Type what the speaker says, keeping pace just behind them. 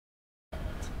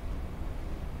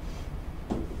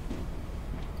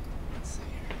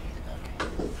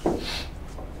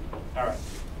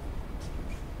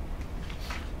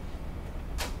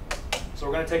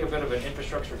we're going to take a bit of an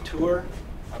infrastructure tour.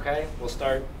 Okay, we'll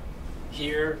start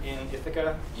here in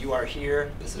Ithaca. You are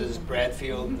here. This is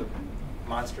Bradfield, the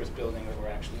monstrous building that we're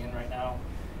actually in right now.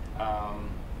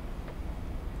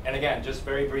 And again, just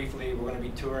very briefly, we're going to be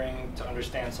touring to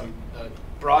understand some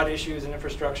broad issues in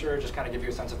infrastructure, just kind of give you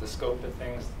a sense of the scope that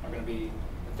things are going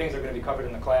to be covered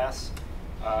in the class,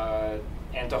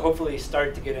 and to hopefully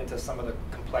start to get into some of the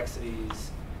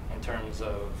complexities in terms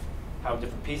of how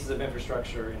different pieces of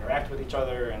infrastructure interact with each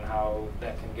other and how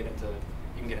that can get into,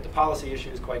 you can get into policy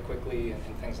issues quite quickly and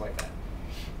things like that.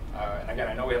 And again,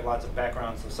 I know we have lots of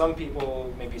backgrounds, so some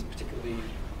people, maybe particularly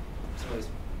some of the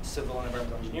civil and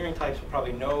environmental engineering types, will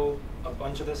probably know a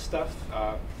bunch of this stuff.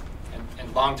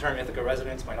 And long-term Ithaca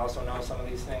residents might also know some of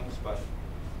these things, but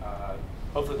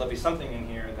hopefully there'll be something in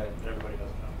here that everybody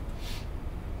doesn't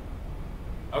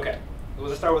know. Okay, we'll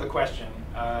just start with a question.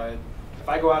 If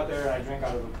I go out there and I drink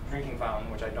out of a drinking fountain,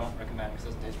 which I don't recommend because it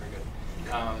doesn't taste very good,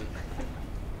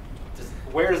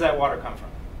 where does that water come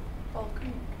from? Fall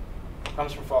Creek. It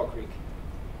comes from Fall Creek.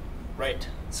 Right,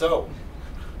 so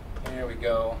here we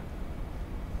go.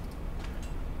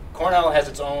 Cornell has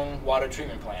its own water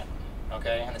treatment plant,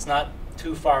 okay? And it's not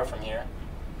too far from here.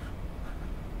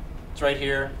 It's right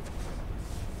here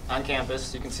on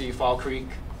campus. You can see Fall Creek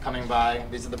coming by.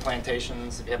 These are the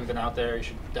plantations. If you haven't been out there, you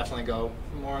should definitely go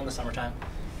more in the summertime.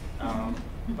 But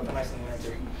they're nice in the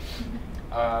winter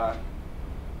too.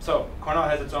 So Cornell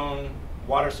has its own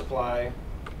water supply,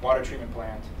 water treatment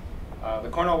plant. The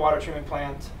Cornell water treatment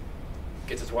plant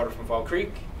gets its water from Fall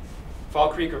Creek. Fall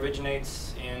Creek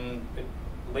originates in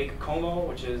Lake Como,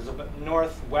 which is a bit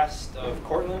northwest of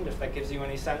Cortland, if that gives you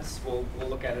any sense. We'll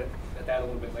look at that a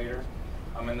little bit later.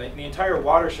 And the entire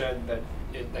watershed that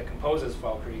composes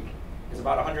Fall Creek is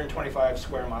about 125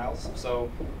 square miles.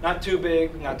 So not too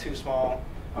big, not too small.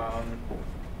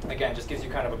 Again, just gives you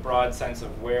kind of a broad sense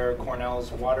of where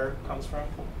Cornell's water comes from.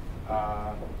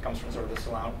 Comes from sort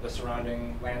of the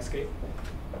surrounding landscape.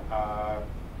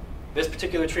 This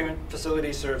particular treatment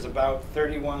facility serves about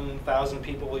 31,000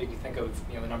 people. You can think of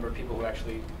the number of people who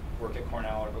actually work at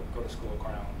Cornell or go to school at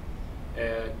Cornell.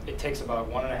 It takes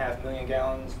about 1.5 million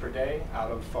gallons per day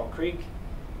out of Fall Creek.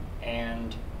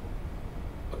 And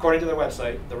according to their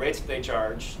website, the rates that they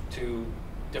charge to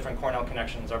different Cornell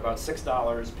connections are about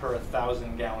 $6 per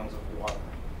 1,000 gallons of water.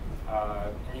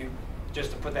 And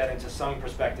just to put that into some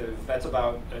perspective, that's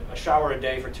about a shower a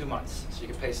day for 2 months. So you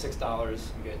can pay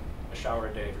 $6 and get a shower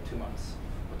a day for 2 months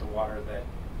with the water that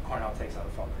Cornell takes out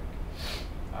of Fall Creek.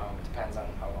 It depends on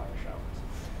how long your shower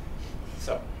is.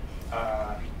 So,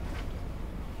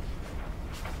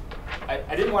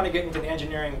 I didn't want to get into the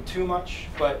engineering too much,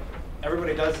 but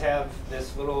everybody does have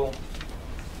this little,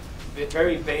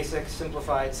 very basic,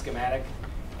 simplified schematic.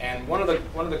 And one of the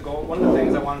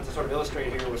things I wanted to sort of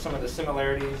illustrate here was some of the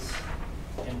similarities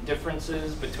and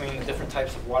differences between the different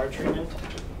types of water treatment.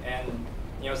 And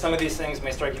some of these things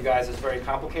may strike you guys as very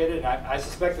complicated, and I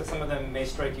suspect that some of them may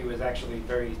strike you as actually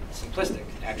very simplistic,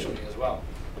 actually, as well.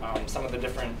 Some of the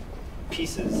different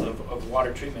pieces of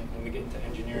water treatment when we get into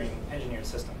engineered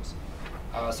systems.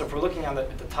 So if we're looking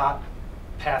at the top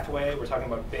pathway, we're talking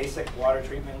about basic water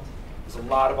treatment. There's a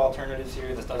lot of alternatives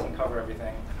here. This doesn't cover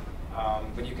everything.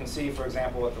 But you can see, for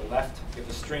example, at the left, you have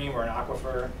a stream or an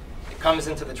aquifer. It comes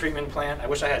into the treatment plant. I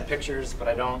wish I had pictures, but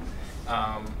I don't.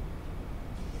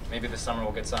 Maybe this summer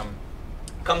we'll get some.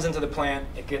 Comes into the plant.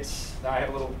 It gets. I have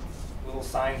a little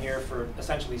sign here for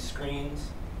essentially screens.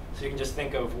 So you can just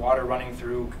think of water running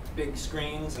through big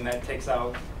screens, and that takes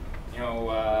out,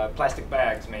 plastic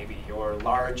bags maybe, or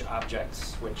large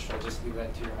objects, which I'll just leave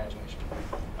that to your imagination.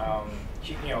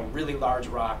 Really large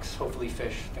rocks, hopefully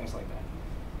fish, things like that.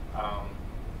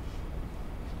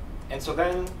 And so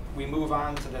then we move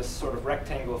on to this sort of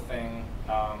rectangle thing.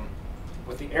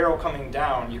 With the arrow coming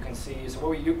down, you can see, so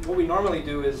what we normally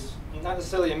do is, not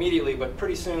necessarily immediately, but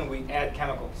pretty soon we add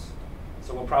chemicals.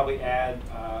 So we'll probably add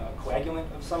a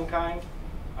coagulant of some kind.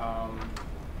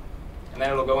 And then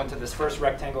it'll go into this first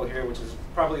rectangle here, which is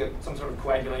probably some sort of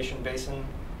coagulation basin.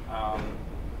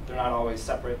 They're not always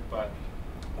separate, but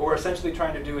what we're essentially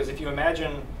trying to do is, if you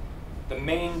imagine the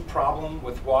main problem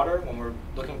with water when we're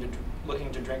looking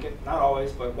to drink it, not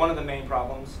always, but one of the main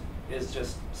problems is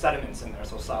just sediments in there,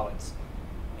 so solids.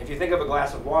 If you think of a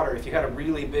glass of water, if you had a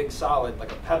really big solid,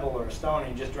 like a pebble or a stone,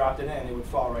 and you just dropped it in, it would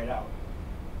fall right out.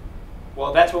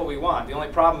 Well, that's what we want. The only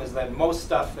problem is that most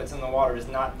stuff that's in the water is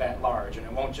not that large, and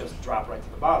it won't just drop right to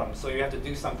the bottom. So you have to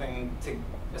do something to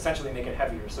essentially make it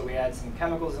heavier. So we add some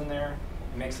chemicals in there.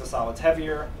 It makes the solids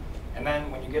heavier. And then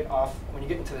when you get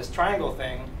into this triangle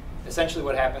thing, essentially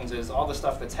what happens is all the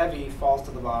stuff that's heavy falls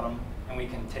to the bottom, and we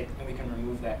can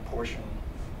remove that portion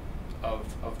of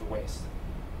the waste.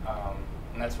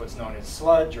 And that's what's known as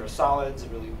sludge or solids.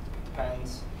 It really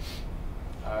depends.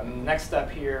 Next step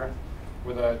here,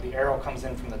 where the arrow comes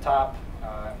in from the top,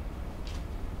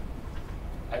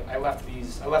 I left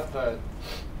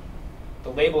the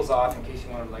labels off in case you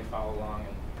wanted to like follow along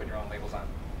and put your own labels on.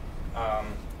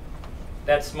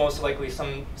 That's most likely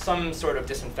some sort of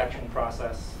disinfection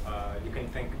process. You can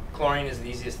think chlorine is the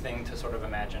easiest thing to sort of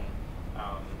imagine.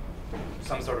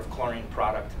 Some sort of chlorine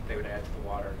product they would add to the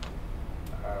water.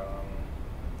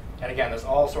 And again, there's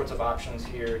all sorts of options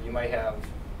here. You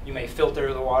may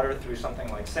filter the water through something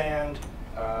like sand.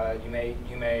 You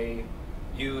may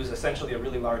use essentially a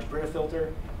really large Brita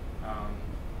filter.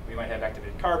 We might have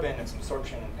activated carbon and some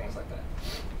sorption and things like that.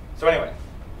 So anyway,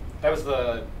 that was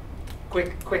the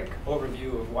quick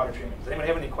overview of water treatment. Does anyone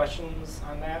have any questions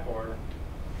on that, or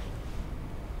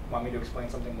want me to explain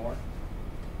something more?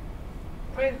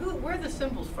 Right, where are the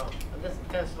symbols from? That's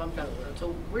kind of what I'm trying to learn.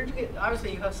 So where did you get,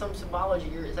 obviously you have some symbology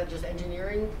here. Is that just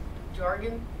engineering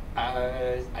jargon?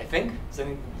 I think. Does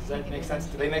that make sense?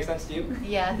 Do they make sense to you?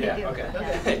 Yeah, they do. Okay.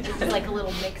 Yeah. Just like a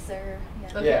little mixer.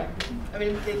 Yeah. Okay. Yeah. I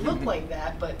mean, they look like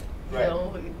that, but you Right.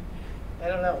 know, I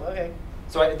don't know. Okay.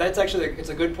 So that's actually, it's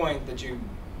a good point that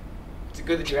it's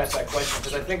good that you asked that question,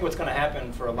 because I think what's going to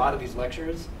happen for a lot of these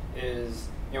lectures is,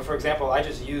 for example, I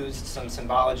just used some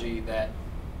symbology that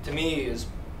to me is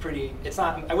pretty, it's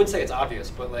not, I wouldn't say it's obvious,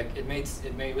 but like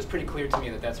it was pretty clear to me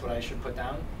that that's what I should put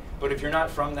down. But if you're not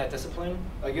from that discipline,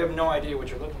 like you have no idea what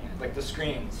you're looking at. Like the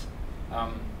screens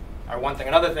are one thing.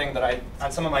 Another thing that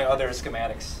on some of my other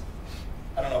schematics,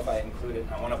 I don't know if I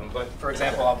included on one of them, but for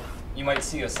example, you might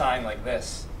see a sign like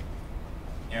this,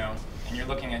 and you're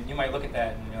looking at, you might look at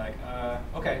that and you're like,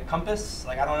 okay, compass,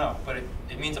 like I don't know, but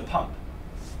it means a pump.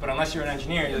 But unless you're an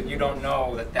engineer, you don't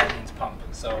know that that means pump.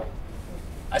 So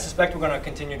I suspect we're going to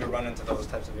continue to run into those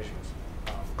types of issues,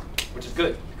 which is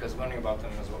good, because learning about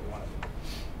them is what we want to do.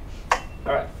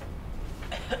 All right.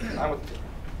 On with the tour.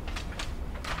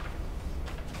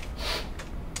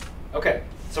 Okay,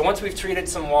 so once we've treated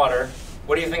some water,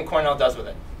 what do you think Cornell does with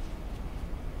it?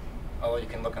 Oh, you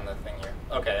can look on the thing here.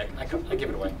 Okay, I give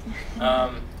it away.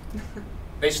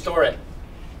 They store it.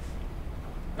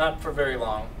 Not for very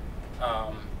long,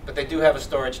 but they do have a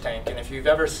storage tank. And if you've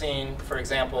ever seen, for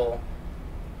example,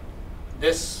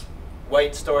 this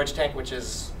white storage tank, which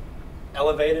is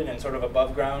elevated and sort of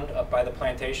above ground up by the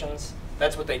plantations,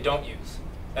 that's what they don't use.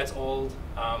 That's old.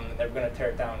 They're going to tear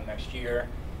it down next year.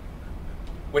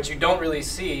 What you don't really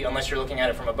see, unless you're looking at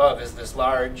it from above, is this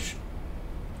large,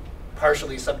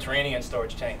 partially subterranean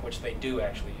storage tank, which they do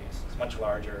actually use. It's much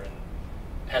larger and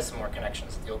has some more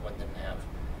connections that the old one didn't have.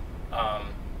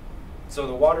 So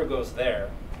the water goes there.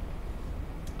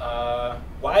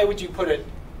 Why would you put it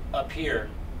up here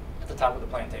at the top of the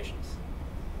plantations?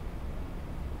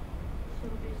 So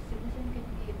distribution can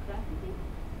be a gravity?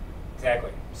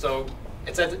 Exactly. So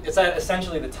it's at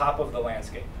essentially the top of the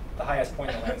landscape, the highest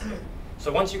point in the landscape.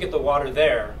 So once you get the water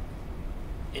there,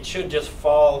 it should just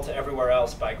fall to everywhere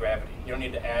else by gravity. You don't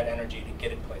need to add energy to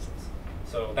get it places.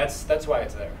 So that's why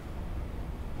it's there.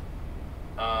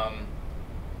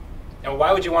 Now,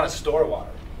 why would you want to store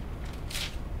water?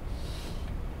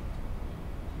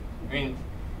 I mean,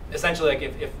 essentially, like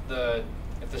if the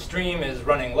stream is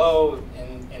running low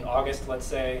in August, let's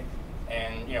say,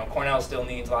 and Cornell still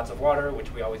needs lots of water,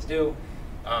 which we always do,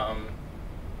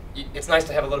 it's nice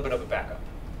to have a little bit of a backup.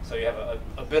 So you have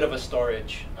a bit of a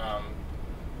storage,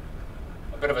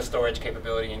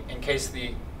 capability in case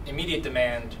the immediate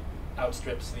demand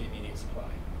outstrips the immediate supply.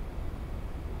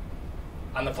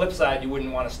 On the flip side, you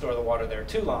wouldn't want to store the water there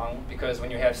too long, because when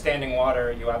you have standing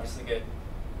water, you obviously get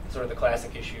sort of the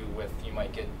classic issue with, you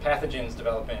might get pathogens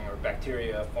developing or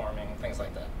bacteria forming, things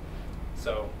like that.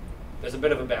 So there's a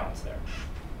bit of a balance there.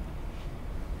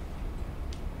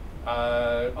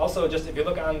 Also, just if you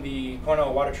look on the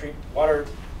Cornell water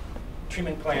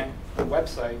treatment plant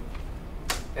website,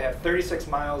 they have 36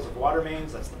 miles of water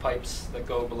mains. That's the pipes that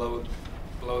go below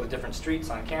the different streets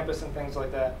on campus and things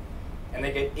like that. And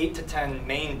they get 8 to 10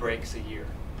 main breaks a year,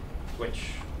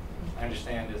 which I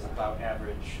understand is about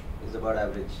average. It's about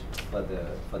average for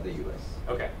the US.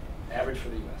 Okay, average for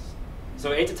the US.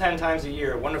 So 8 to 10 times a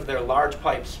year, one of their large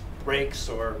pipes breaks,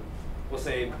 or we'll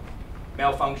say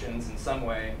malfunctions in some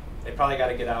way. They probably got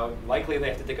to get out. Likely they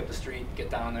have to dig up the street, get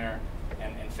down there,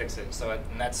 and fix it. So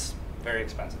and that's very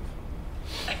expensive.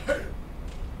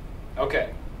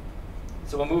 Okay,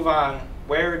 so we'll move on.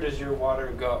 Where does your water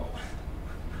go?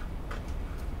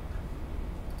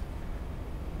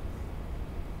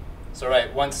 So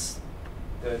right, once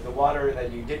the water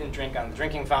that you didn't drink on the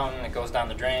drinking fountain, it goes down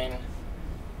the drain.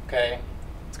 Okay,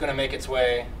 it's going to make its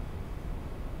way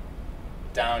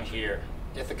down here.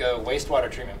 Ithaca wastewater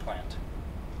treatment plant.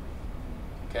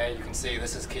 Okay, you can see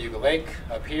this is Cayuga Lake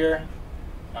up here.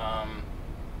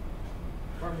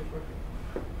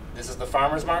 This is the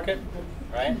farmer's market,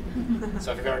 right?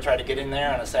 So if you've ever tried to get in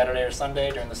there on a Saturday or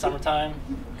Sunday during the summertime,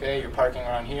 okay, you're parking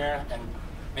around here, and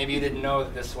maybe you didn't know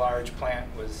that this large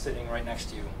plant was sitting right next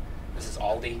to you. This is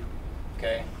Aldi,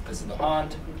 okay? This is the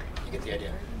pond. You get the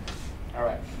idea. All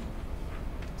right.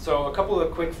 So a couple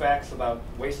of quick facts about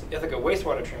Ithaca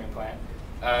wastewater treatment plant.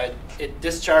 It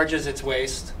discharges its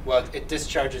waste, well, it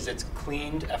discharges its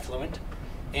cleaned effluent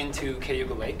into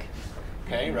Cayuga Lake,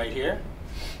 okay, right here.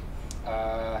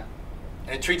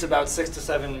 And it treats about 6 to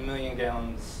 7 million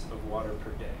gallons of water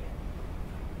per day.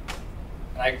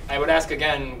 And I would ask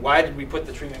again, why did we put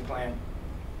the treatment plant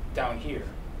down here?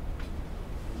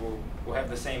 We'll have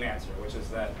the same answer, which is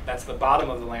that that's the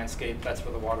bottom of the landscape. That's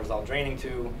where the water's all draining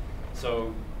to.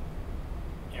 So,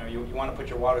 you know, you want to put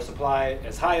your water supply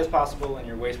as high as possible and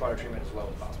your wastewater treatment as low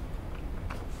as possible.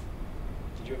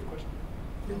 Did you have a question?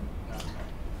 No.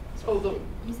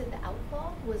 You said the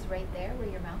outfall was right there where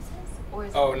your mouse is, or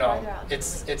is it Oh no, farther out?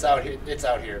 it's out here. It's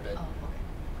out here, but Oh, okay.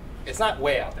 it's not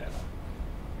way out there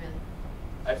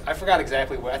though. Really? I forgot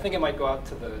exactly where. I think it might go out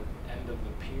to the end of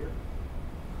the pier.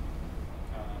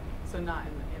 So not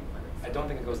in the inlet. I don't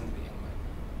think it goes into the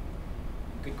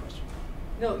inlet. Good question.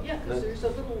 No, yeah, because there's a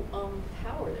little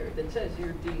tower there that says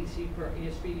your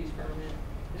speedies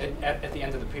permit. At the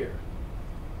end of the pier.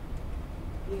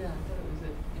 Yeah, I thought it was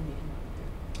in the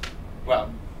inlet.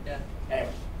 Well, Yeah.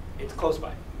 anyway, it's close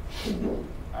by.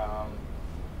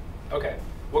 Okay,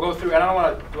 we'll go through. I don't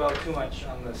want to dwell too much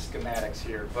on the schematics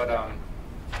here, but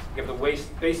you have the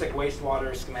basic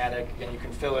wastewater schematic, and you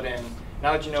can fill it in.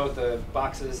 Now that you know what the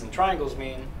boxes and triangles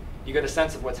mean, you get a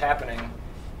sense of what's happening.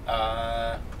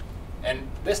 And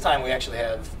this time we actually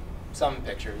have some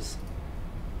pictures.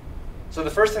 So the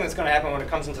first thing that's going to happen when it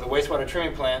comes into the wastewater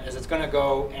treatment plant is it's going to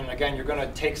go, and again, you're going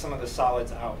to take some of the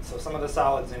solids out. So some of the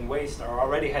solids in waste are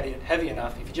already heavy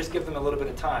enough. If you just give them a little bit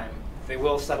of time, they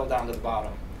will settle down to the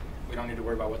bottom. We don't need to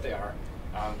worry about what they are,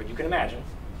 but you can imagine.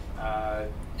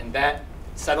 And that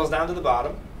settles down to the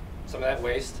bottom, some of that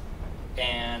waste,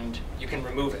 and you can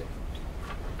remove it.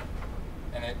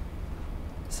 And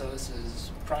so this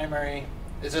is primary.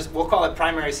 We'll call it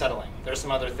primary settling. There's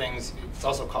some other things. It's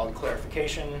also called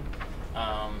clarification.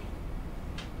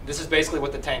 This is basically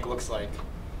what the tank looks like.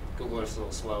 Google is a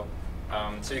little slow.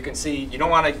 So you can see you don't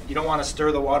want to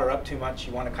stir the water up too much.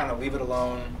 You want to kind of leave it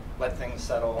alone, let things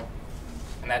settle,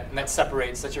 and that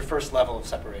separates. That's your first level of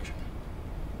separation.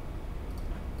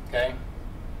 Okay.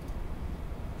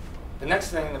 The next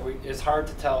thing that is hard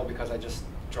to tell because I just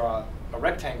draw a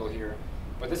rectangle here,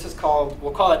 but this is called.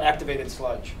 We'll call it activated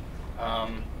sludge.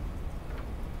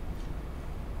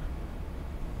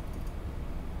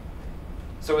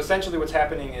 So essentially what's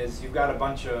happening is you've got a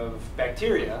bunch of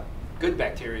bacteria, good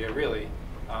bacteria really,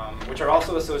 which are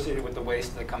also associated with the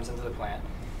waste that comes into the plant.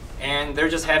 And they're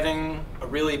just having a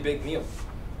really big meal.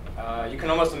 You can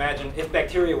almost imagine if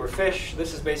bacteria were fish,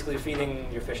 this is basically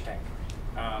feeding your fish tank.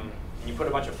 And you put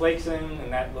a bunch of flakes in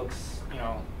and that looks,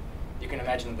 you can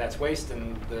imagine that's waste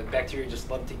and the bacteria just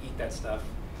love to eat that stuff.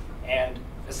 And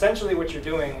essentially what you're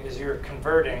doing is you're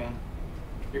converting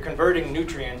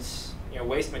nutrients,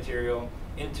 waste material,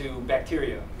 into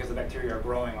bacteria because the bacteria are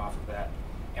growing off of that.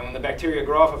 And when the bacteria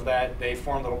grow off of that, they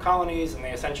form little colonies and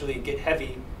they essentially get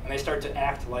heavy and they start to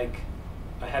act like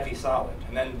a heavy solid.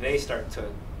 And then they start to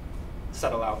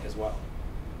settle out as well.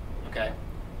 Okay?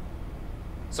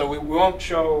 So we won't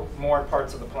show more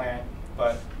parts of the plant,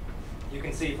 but you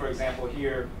can see, for example,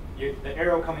 here, the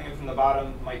arrow coming in from the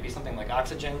bottom might be something like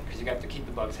oxygen, because you have to keep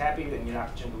the bugs happy. They need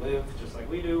oxygen to live, just like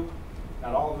we do.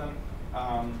 Not all of them.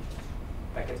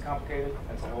 That gets complicated.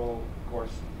 That's a whole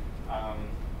course.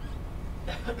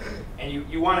 And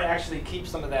you want to actually keep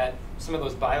some of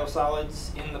those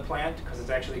biosolids in the plant, because it's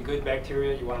actually good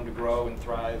bacteria. You want them to grow and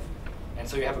thrive. And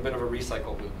so you have a bit of a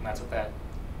recycle loop, and that's what that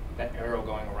arrow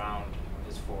going around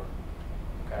is for.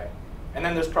 Okay. And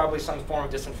then there's probably some form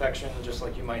of disinfection, just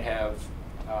like you might have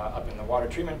up in the water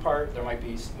treatment part. There might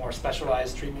be more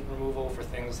specialized treatment removal for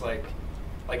things like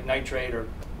nitrate or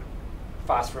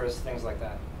phosphorus, things like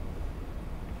that.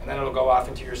 And then it'll go off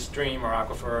into your stream or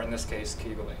aquifer, in this case,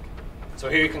 Cayuga Lake. So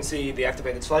here you can see the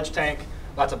activated sludge tank,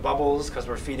 lots of bubbles because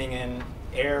we're feeding in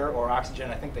air or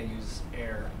oxygen. I think they use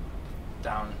air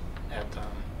down at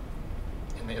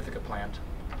in the Ithaca plant.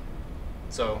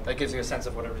 So that gives you a sense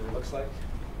of what it really looks like.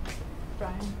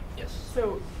 Brian? Yes.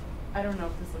 So I don't know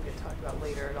if this will get talked about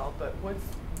later at all, but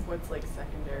what's like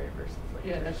secondary versus like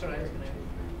Yeah, that's what I was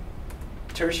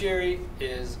tertiary? going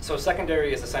to. Tertiary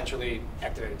secondary is essentially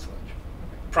activated sludge.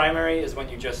 primary is when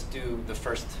you just do the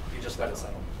first, you just let it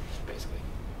settle, basically.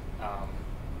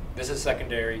 This is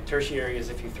secondary. Tertiary is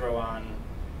if you throw on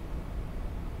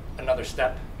another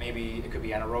step. Maybe it could be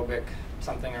anaerobic,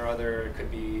 something or other. It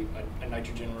could be a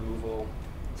nitrogen removal,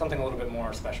 something a little bit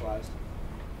more specialized.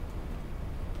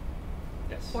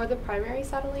 Yes. For the primary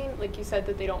settling, like you said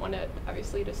that they don't want to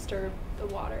obviously disturb the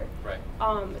water. Right.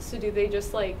 So do they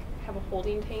just like have a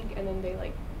holding tank and then they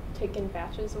like take in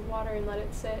batches of water and let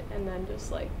it sit and then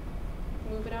just like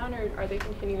move it on, or are they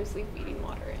continuously feeding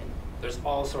water in? There's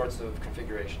all sorts of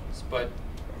configurations, but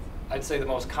I'd say the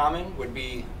most common would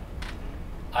be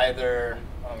either,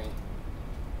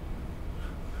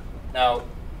 now,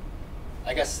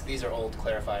 I guess these are old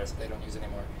clarifiers that they don't use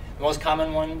anymore. The most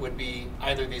common one would be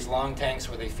either these long tanks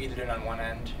where they feed it in on one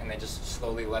end and they just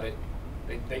slowly let it,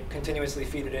 they continuously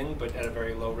feed it in but at a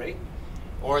very low rate.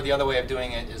 Or the other way of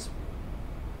doing it is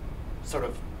sort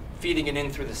of feeding it in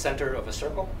through the center of a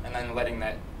circle and then letting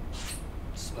that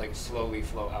like slowly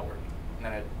flow outward. And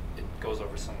then it goes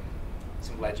over some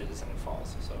ledges and it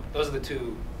falls. So those are the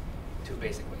two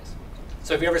basic ways.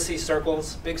 So if you ever see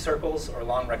circles, big circles or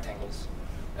long rectangles,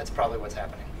 that's probably what's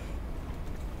happening.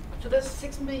 So that's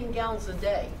 6 million gallons a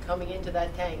day coming into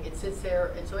that tank. It sits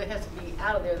there, and so it has to be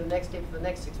out of there the next day for the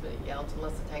next 6 million gallons,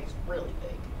 unless the tank's really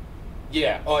big.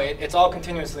 Yeah, it's all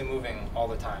continuously moving all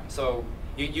the time. So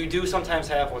you do sometimes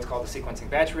have what's called a sequencing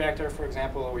batch reactor, for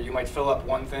example, where you might fill up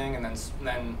one thing and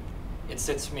then it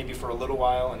sits maybe for a little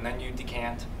while and then you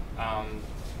decant.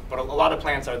 But a lot of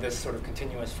plants are this sort of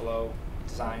continuous flow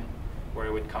design where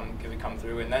it would come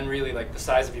through, and then really like the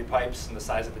size of your pipes and the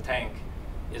size of the tank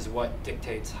is what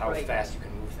dictates how Right. fast you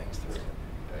can move things through.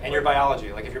 And your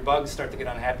biology, like if your bugs start to get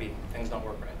unhappy, things don't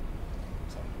work right.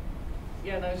 So.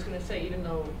 Yeah, and I was going to say, even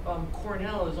though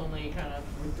Cornell is only kind of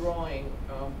withdrawing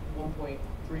 1.3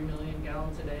 million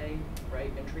gallons a day,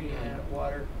 right, and treating that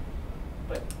water,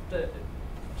 but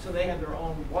so they have their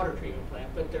own water treatment plant,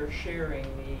 but they're sharing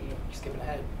the. You're skipping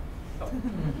ahead. Oh.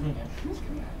 Yeah,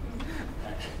 skipping ahead.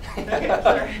 Okay,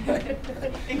 sorry.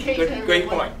 In case Good, great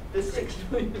everyone- point. The 6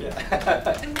 million.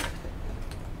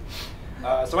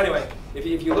 Yeah. So anyway, if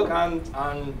you look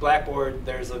on Blackboard,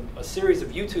 there's a series of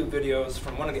YouTube videos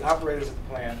from one of the operators at the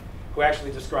plant who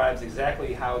actually describes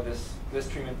exactly how this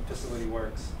treatment facility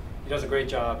works. He does a great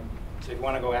job. So if you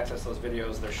want to go access those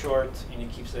videos, they're short and he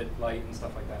keeps it light and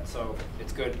stuff like that. So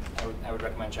it's good. I would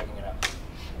recommend checking it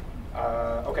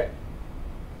out. Okay.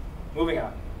 Moving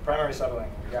on. Primary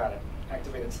settling. We got it.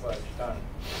 Activated sludge. Done.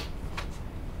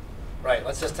 Right.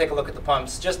 Let's just take a look at the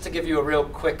pumps, just to give you a real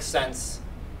quick sense.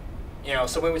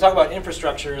 So when we talk about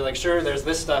infrastructure, like sure, there's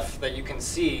this stuff that you can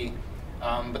see,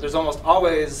 but there's almost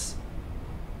always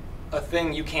a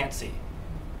thing you can't see.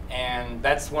 And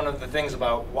that's one of the things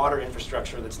about water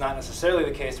infrastructure that's not necessarily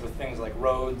the case with things like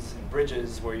roads and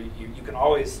bridges, where you can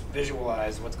always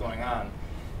visualize what's going on.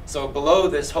 So below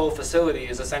this whole facility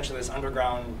is essentially this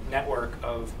underground network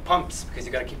of pumps, because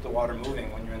you got to keep the water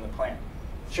moving when you're in the plant.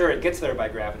 Sure, it gets there by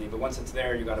gravity, but once it's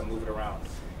there, you got to move it around.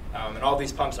 And all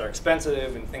these pumps are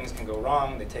expensive, and things can go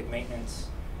wrong. They take maintenance,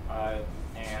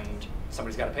 and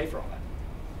somebody's got to pay for all that.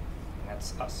 And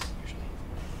that's us, usually.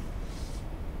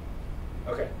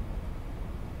 Okay.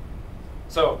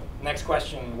 So next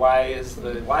question: why is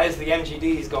the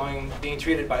MGDs being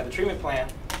treated by the treatment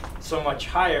plant so much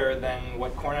higher than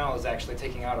what Cornell is actually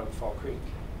taking out of Fall Creek?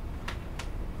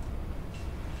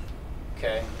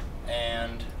 Okay,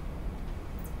 and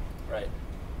right.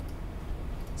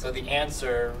 So the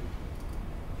answer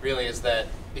really is that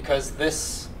because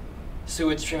this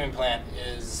sewage treatment plant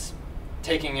is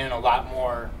taking in a lot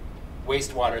more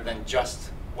wastewater than just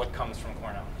what comes from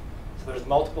Cornell. So there's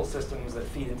multiple systems that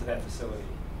feed into that facility.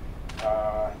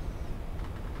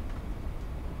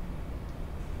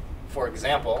 For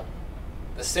example,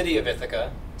 the city of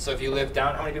Ithaca. So if you live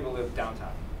down, how many people live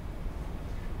downtown?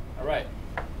 All right.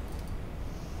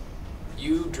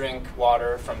 You drink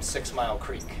water from 6 Mile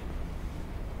Creek.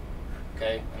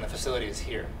 Okay, and the facility is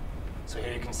here. So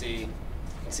here you can see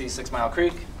 6 Mile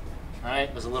Creek. All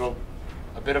right, there's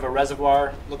a bit of a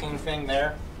reservoir-looking thing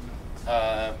there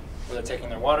where they're taking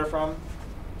their water from.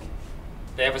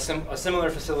 They have a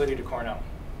similar facility to Cornell.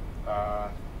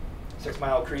 6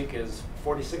 Mile Creek is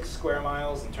 46 square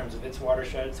miles in terms of its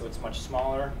watershed, so it's much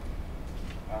smaller.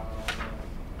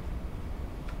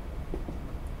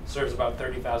 Serves about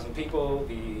 30,000 people,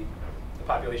 the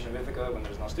population of Ithaca when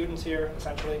there's no students here,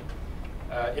 essentially.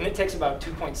 And it takes about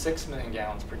 2.6 million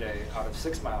gallons per day out of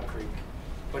 6 Mile Creek,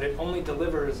 but it only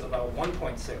delivers about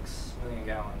 1.6 million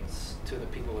gallons to the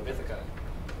people of Ithaca.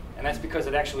 And that's because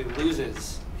it actually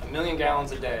loses 1 million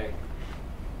gallons a day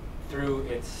through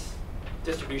its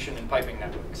distribution and piping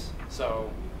networks.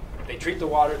 So they treat the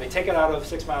water, they take it out of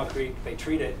 6 Mile Creek, they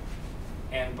treat it,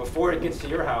 and before it gets to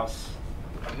your house,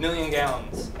 1 million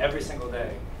gallons every single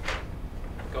day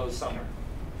goes somewhere.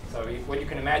 So what you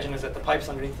can imagine is that the pipes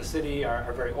underneath the city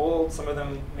are very old. Some of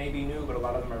them may be new, but a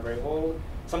lot of them are very old.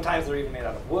 Sometimes they're even made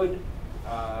out of wood.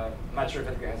 I'm not sure if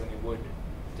Ithaca has any wood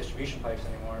distribution pipes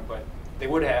anymore, but they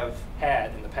would have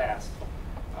had in the past.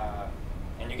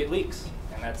 And you get leaks,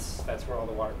 and that's where all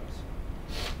the water goes.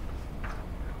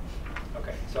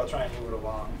 Okay, so I'll try and move it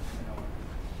along.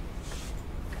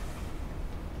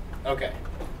 Okay,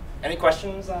 any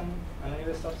questions on any of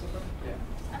this stuff so far? Yeah.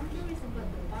 I'm curious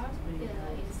about the part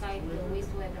inside the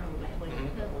wastewater plant.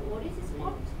 What is this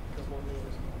for?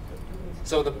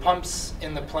 So the pumps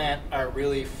in the plant are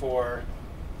really for,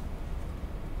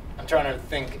 I'm trying to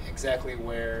think exactly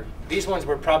where, these ones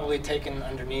were probably taken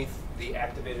underneath the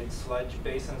activated sludge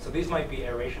basin. So these might be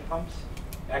aeration pumps,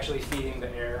 actually feeding the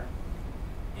air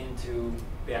into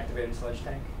the activated sludge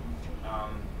tank.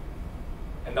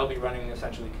 And they'll be running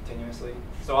essentially continuously.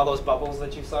 So all those bubbles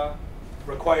that you saw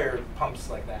require pumps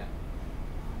like that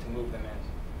to move them in.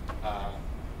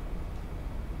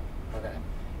 Okay.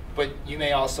 But you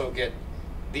may also get,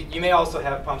 you may also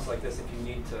have pumps like this if you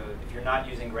need to, if you're not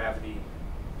using gravity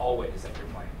always at your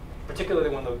plant. Particularly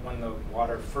when the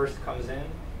water first comes in,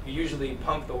 you usually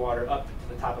pump the water up to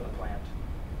the top of the plant.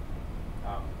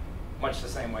 Much the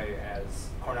same way as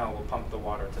Cornell will pump the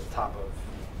water to the top of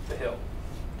the hill.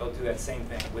 They'll do that same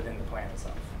thing within the plant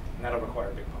itself, and that'll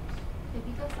require big pumps.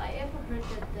 Because I ever heard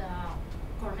that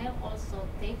Cornell also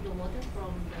take the water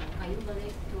from the Cayuga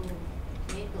Lake to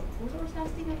make a pool or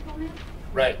something at Cornell?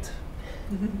 Right.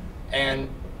 And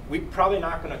we're probably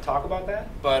not going to talk about that,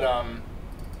 but oh,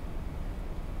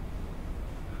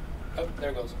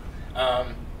 there it goes.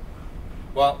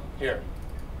 Well, here.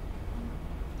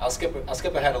 I'll skip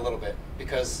ahead a little bit,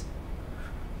 because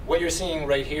what you're seeing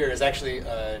right here is actually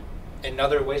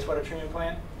another wastewater treatment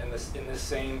plant in this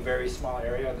same very small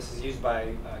area. This is used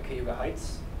by Cayuga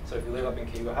Heights. So if you live up in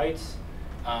Cayuga Heights,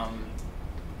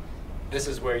 this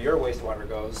is where your wastewater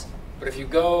goes. But if you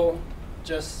go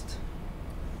just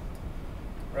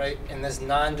right in this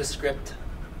nondescript,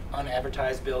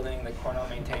 unadvertised building that Cornell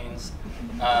maintains,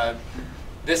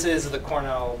 this is the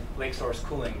Cornell Lake Source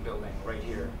Cooling building right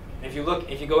here. And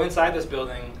if you go inside this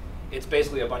building, it's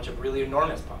basically a bunch of really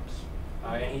enormous pumps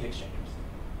and heat exchangers.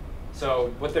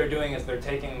 So what they're doing is they're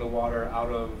taking the water out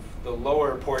of the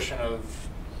lower portion of,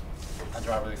 I'll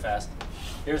draw really fast.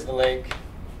 Here's the lake.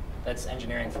 That's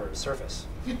engineering for surface.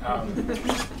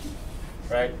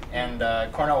 Right? And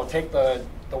Cornell will take the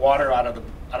water out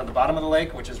of the bottom of the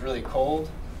lake, which is really cold,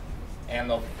 and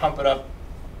they'll pump it up.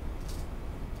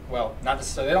 Well, not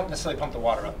necessarily, they don't necessarily pump the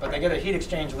water up, but they get a heat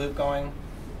exchange loop going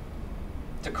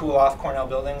to cool off Cornell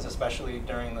buildings, especially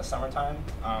during the summertime,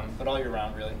 but all year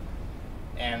round, really.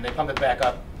 And they pump it back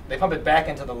up. They pump it back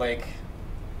into the lake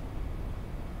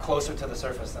closer to the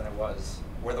surface than it was,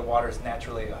 where the water is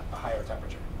naturally a higher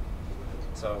temperature.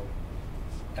 So,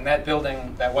 and that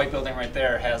building, that white building right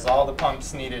there, has all the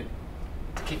pumps needed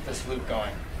to keep this loop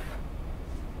going.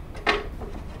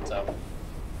 So,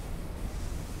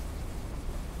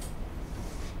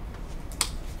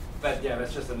 but yeah,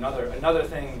 that's just another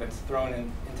thing that's thrown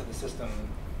into the system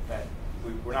that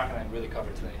we're not going to really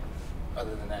cover today,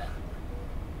 other than that.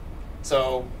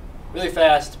 So, really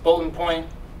fast, Bolton Point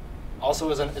also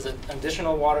is an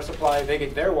additional water supply. They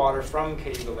get their water from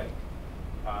Cayuga Lake.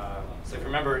 So if you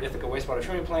remember, Ithaca Wastewater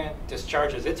Treatment Plant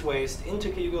discharges its waste into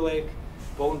Cayuga Lake.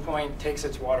 Bolton Point takes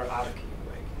its water out of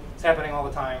Cayuga Lake. It's happening all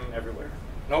the time, everywhere.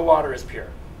 No water is pure,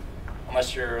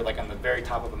 unless you're like on the very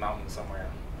top of a mountain somewhere.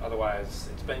 Otherwise,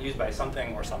 it's been used by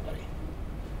something or somebody.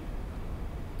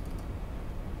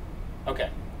 Okay,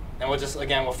 and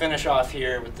we'll finish off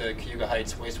here with the Cayuga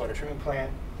Heights Wastewater Treatment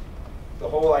Plant. The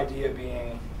whole idea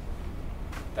being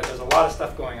that there's a lot of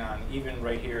stuff going on, even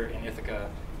right here in Ithaca.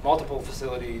 Multiple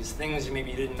facilities, things you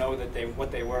maybe didn't know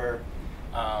what they were,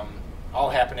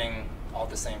 all happening all at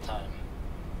the same time.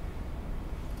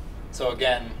 So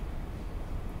again,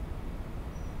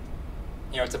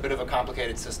 it's a bit of a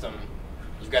complicated system.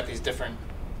 You've got these different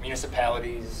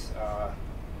municipalities.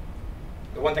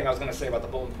 The one thing I was going to say about the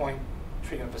Bolton Point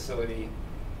treatment facility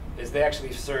is they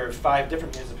actually serve 5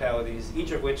 different municipalities, each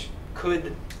of which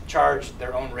could charge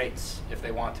their own rates if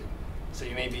they want to. So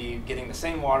you may be getting the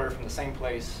same water from the same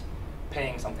place,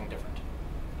 paying something different.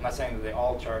 I'm not saying that they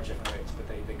all charge different rates, but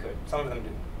they could. Some of them do.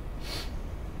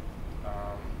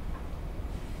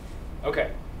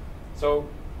 Okay, so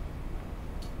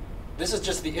this is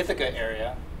just the Ithaca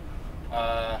area.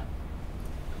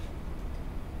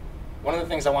 one of the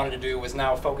things I wanted to do was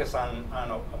now focus on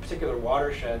a particular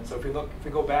watershed. So if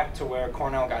we go back to where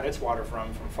Cornell got its water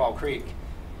from Fall Creek,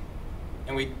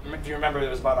 and if you remember, it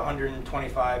was about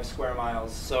 125 square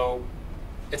miles. So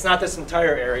it's not this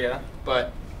entire area,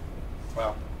 but,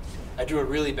 well, I drew a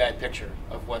really bad picture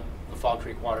of what the Fall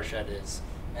Creek watershed is.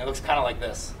 And it looks kind of like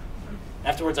this.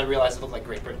 Afterwards, I realized it looked like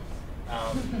Great Britain.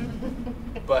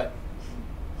 But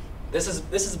this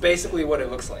is basically what it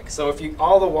looks like. So if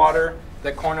all the water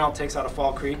that Cornell takes out of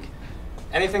Fall Creek,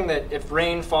 anything that, if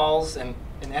rain falls in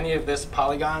any of this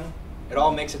polygon, it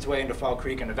all makes its way into Fall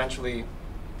Creek and eventually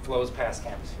flows past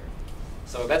campus here.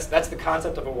 So that's the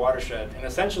concept of a watershed. And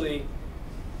essentially,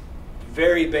 the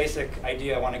very basic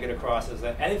idea I want to get across is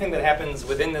that anything that happens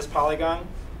within this polygon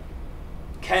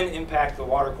can impact the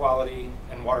water quality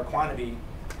and water quantity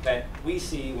that we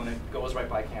see when it goes right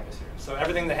by campus here. So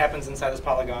everything that happens inside this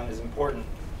polygon is important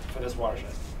for this watershed.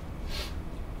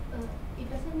 It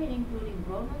doesn't mean including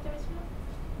groundwater as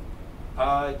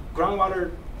well?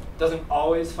 Groundwater doesn't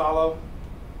always follow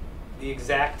the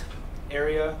exact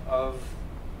area of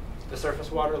the surface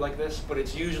water like this, but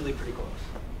it's usually pretty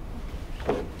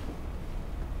close.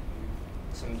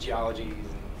 Some geology and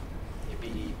your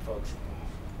BE folks.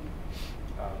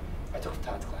 I took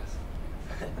Todd's class.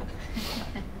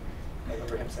 I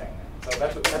remember him saying that. So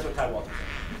that's what Todd Walter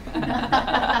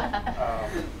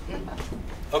said.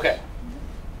 Okay.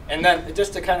 And then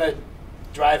just to kind of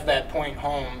drive that point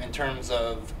home in terms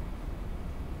of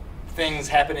things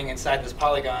happening inside this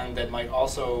polygon that might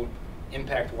also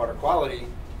impact water quality,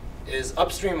 is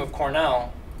upstream of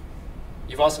Cornell,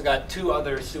 you've also got two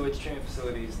other sewage treatment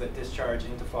facilities that discharge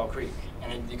into Fall Creek.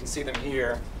 And you can see them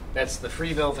here. That's the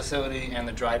Freeville facility and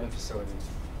the Dryden facility.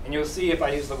 And you'll see if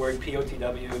I use the word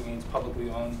POTW, it means publicly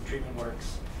owned treatment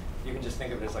works. You can just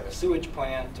think of it as like a sewage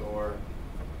plant, or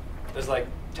there's like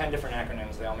 10 different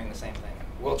acronyms. They all mean the same thing.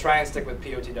 We'll try and stick with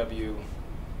POTW.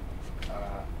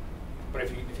 But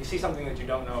if you see something that you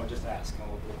don't know, just ask and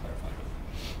we'll clarify.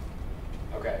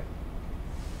 Okay.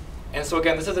 And so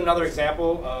again, this is another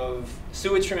example of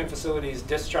sewage treatment facilities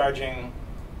discharging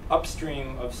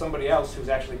upstream of somebody else who's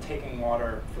actually taking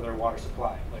water for their water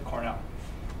supply, like Cornell.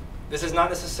 This is not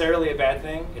necessarily a bad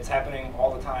thing. It's happening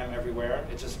all the time everywhere.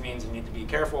 It just means you need to be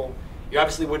careful. You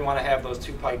obviously wouldn't want to have those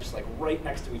two pipes like right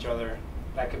next to each other.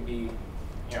 That could be,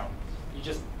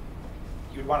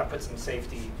 you'd want to put some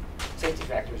safety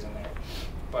factors in there.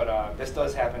 But this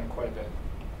does happen quite a bit.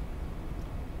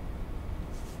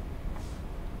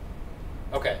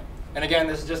 Okay, and again,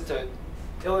 this is just to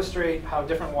illustrate how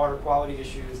different water quality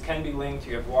issues can be linked.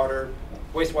 You have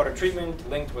wastewater treatment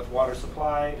linked with water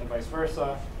supply and vice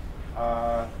versa.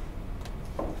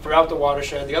 Throughout the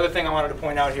watershed. The other thing I wanted to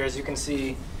point out here is you can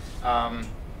see,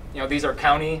 these are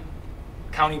county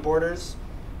borders.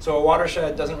 So a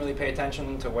watershed doesn't really pay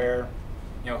attention to where,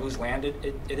 whose land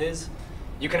it is.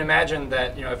 You can imagine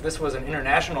that, if this was an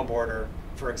international border,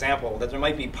 for example, that there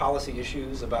might be policy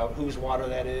issues about whose water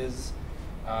that is.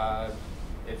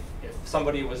 If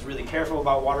somebody was really careful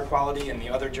about water quality and the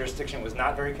other jurisdiction was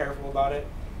not very careful about it,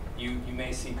 you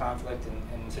may see conflict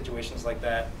in situations like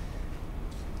that.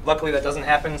 Luckily, that doesn't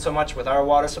happen so much with our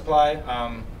water supply.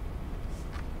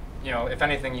 If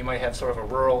anything, you might have sort of a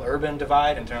rural-urban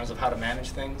divide in terms of how to manage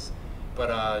things.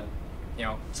 But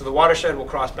so the watershed will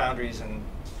cross boundaries, and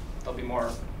there'll be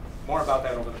more about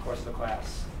that over the course of the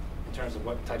class in terms of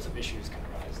what types of issues can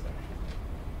arise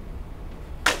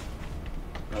there.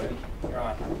 Good. You're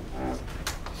on.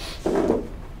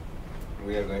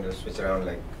 We are going to switch around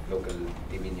like local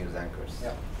TV news anchors.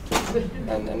 Yeah.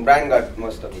 And Brian got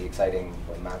most of the exciting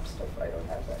map stuff. I don't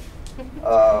have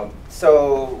that.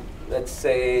 So let's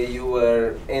say you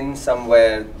were in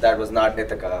somewhere that was not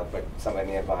Ithaca, but somewhere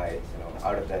nearby,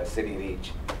 out of the city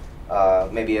reach.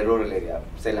 Maybe a rural area,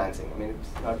 say Lansing. I mean,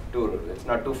 it's not too rural. It's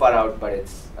not too far out, but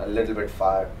it's a little bit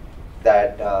far.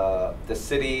 That the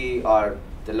city or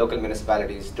the local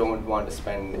municipalities don't want to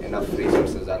spend enough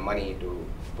resources or money to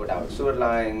put out sewer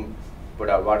line, put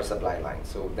out water supply lines.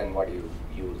 So then what do you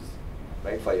use,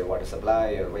 right, for your water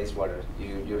supply or wastewater?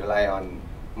 You rely on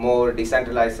more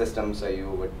decentralized systems. So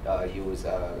you would use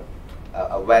a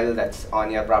well that's on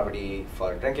your property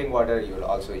for drinking water. You will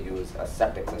also use a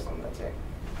septic system, let's say.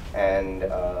 And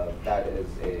that is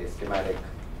a schematic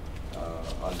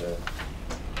on the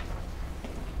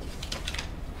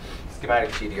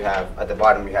schematic sheet you have. At the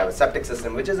bottom you have a septic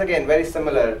system, which is again very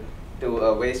similar to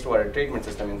a wastewater treatment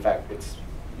system. In fact, it's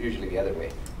usually the other way.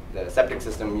 The septic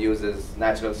system uses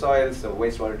natural soils, so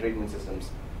wastewater treatment systems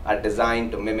are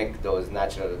designed to mimic those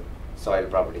natural soil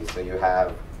properties. So you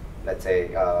have let's say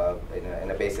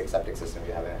in a basic septic system,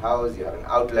 you have a house, you have an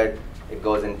outlet, it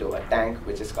goes into a tank,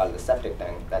 which is called the septic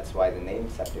tank. That's why the name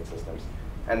septic systems.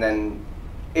 And then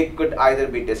it could either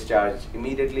be discharged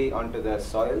immediately onto the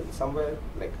soil somewhere,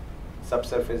 like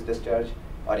subsurface discharge,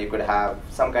 or you could have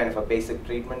some kind of a basic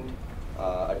treatment,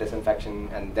 a disinfection,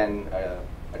 and then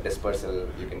a dispersal.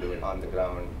 You can do it on the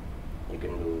ground. You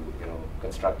can do,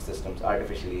 construct systems,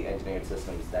 artificially engineered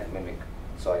systems that mimic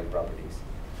soil properties.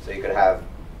 So you could have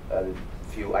a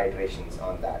few iterations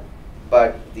on that.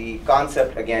 But the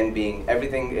concept, again, being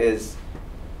everything is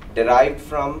derived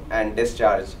from and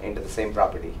discharged into the same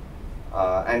property.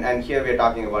 And here we're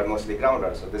talking about mostly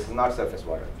groundwater, so this is not surface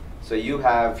water. So you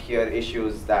have here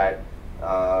issues that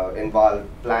involve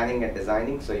planning and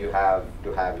designing, so you have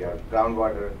to have your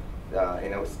groundwater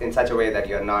in such a way that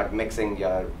you're not mixing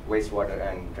your wastewater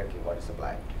and drinking water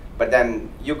supply. But then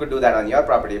you could do that on your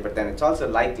property, but then it's also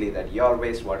likely that your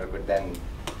wastewater could then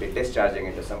be discharging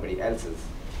into somebody else's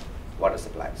water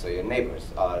supply, so your neighbors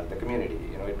or the community.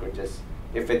 It could just,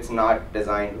 if it's not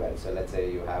designed well, so let's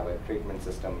say you have a treatment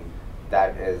system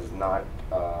that is not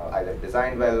either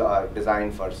designed well or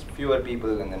designed for fewer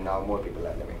people, and then now more people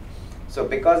are living. So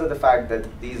because of the fact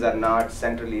that these are not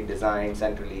centrally designed,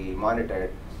 centrally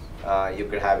monitored, you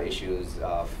could have issues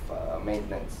of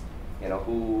maintenance.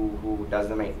 Who does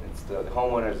the maintenance? The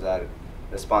homeowners are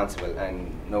responsible,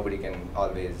 and nobody can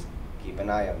always keep an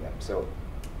eye on them. So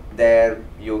there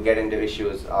you get into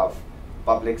issues of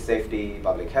public safety,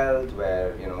 public health,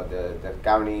 where the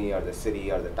county or the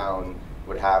city or the town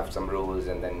would have some rules,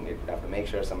 and then it would have to make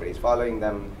sure somebody's following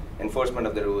them. Enforcement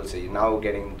of the rules. So you're now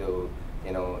getting to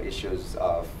issues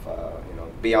of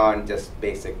beyond just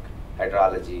basic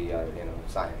hydrology or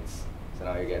science. So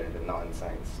now you get into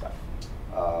non-science stuff,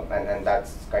 and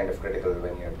that's kind of critical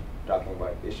when you're talking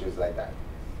about issues like that.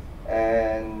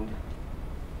 And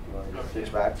you want to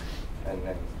switch back, and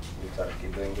then we sort of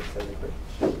keep doing this a little bit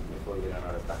before we run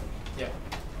out of time. Yeah.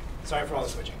 Sorry for all the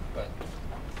switching, but.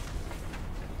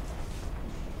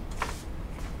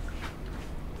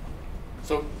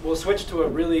 So we'll switch to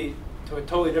a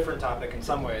totally different topic in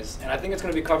some ways, and I think it's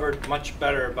going to be covered much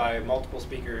better by multiple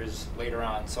speakers later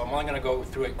on. So I'm only going to go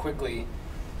through it quickly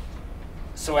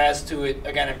so as to,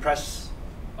 again, impress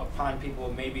upon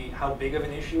people maybe how big of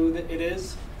an issue that it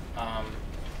is,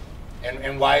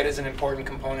 and why it is an important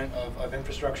component of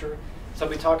infrastructure. So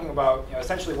I'll be talking about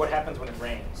essentially what happens when it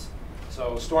rains.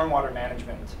 So stormwater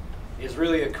management is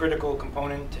really a critical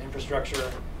component to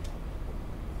infrastructure.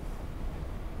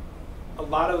 A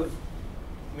lot of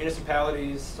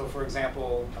municipalities, so for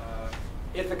example,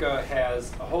 Ithaca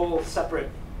has a whole separate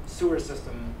sewer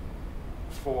system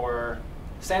for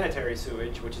sanitary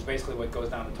sewage, which is basically what goes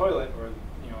down the toilet, or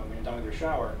when you're done with your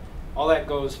shower. All that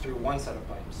goes through one set of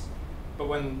pipes. But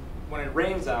when it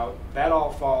rains out, that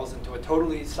all falls into a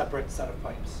totally separate set of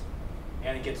pipes,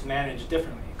 and it gets managed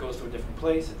differently. It goes to a different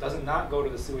place. It does not go to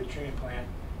the sewage treatment plant,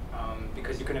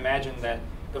 because you can imagine that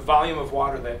the volume of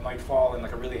water that might fall in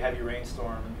like a really heavy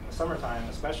rainstorm in the summertime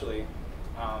especially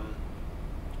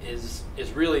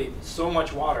is really so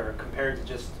much water compared to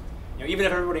just, even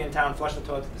if everybody in town flushed the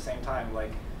toilets at the same time,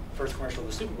 like first commercial of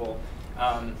the Super Bowl,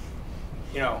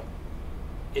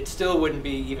 it still wouldn't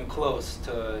be even close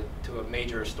to a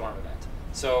major storm event.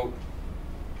 So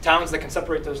towns that can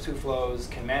separate those two flows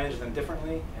can manage them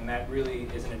differently, and that really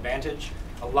is an advantage.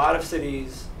 A lot of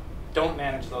cities don't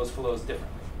manage those flows differently.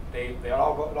 It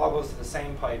all goes to the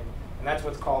same pipe, and that's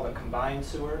what's called a combined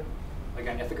sewer.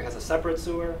 Again, Ithaca has a separate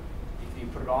sewer. If you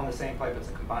put it all in the same pipe, it's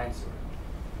a combined sewer.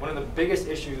 One of the biggest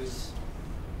issues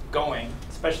going,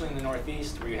 especially in the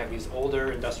Northeast, where you have these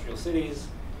older industrial cities,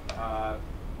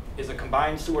 is a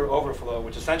combined sewer overflow,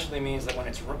 which essentially means that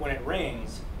when it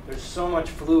rains, there's so much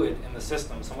fluid in the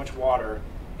system, so much water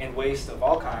and waste of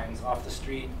all kinds off the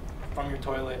street, from your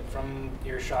toilet, from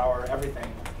your shower,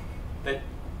 everything,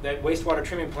 that wastewater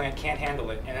treatment plant can't handle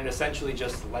it, and it essentially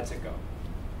just lets it go.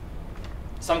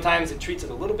 Sometimes it treats it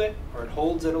a little bit, or it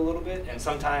holds it a little bit, and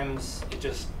sometimes it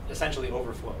just essentially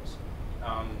overflows.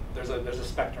 There's a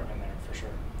spectrum in there for sure.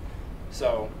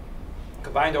 So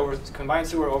combined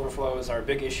sewer overflows are a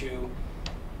big issue.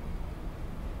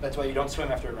 That's why you don't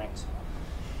swim after it rains.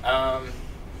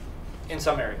 In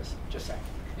some areas, just saying.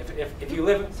 If you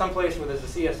live someplace where there's a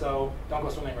CSO, don't go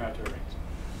swimming right after it rains.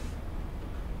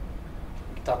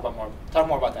 Talk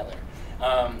more about that later.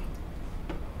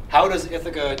 How does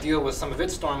Ithaca deal with some of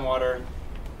its stormwater?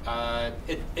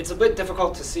 It's a bit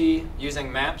difficult to see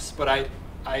using maps, but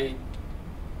I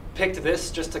picked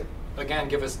this just to, again,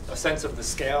 give us a sense of the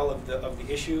scale of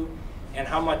the issue and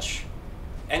how much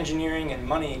engineering and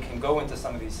money can go into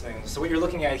some of these things. So what you're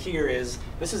looking at here is,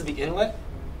 this is the inlet,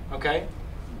 okay?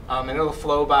 And it'll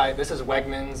flow by, this is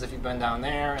Wegmans if you've been down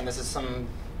there, and this is some,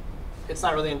 it's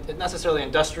not really necessarily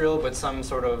industrial, but some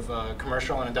sort of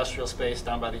commercial and industrial space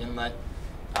down by the inlet.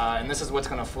 And this is what's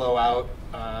going to flow out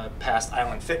past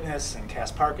Island Fitness and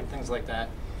Cass Park and things like that.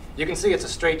 You can see it's a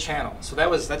straight channel, so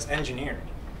that's engineered.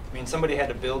 I mean, somebody had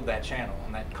to build that channel,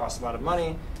 and that costs a lot of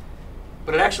money.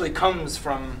 But it actually comes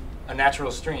from a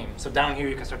natural stream. So down here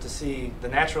you can start to see the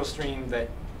natural stream that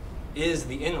is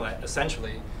the inlet,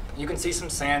 essentially. You can see some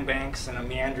sandbanks and a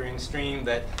meandering stream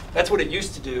that's what it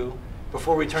used to do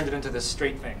before we turned it into this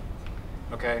straight thing,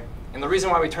 okay? And the reason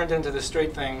why we turned it into this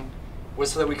straight thing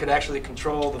was so that we could actually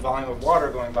control the volume of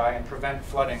water going by and prevent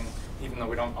flooding, even though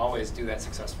we don't always do that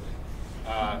successfully.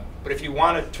 But if you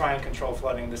want to try and control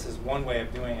flooding, this is one way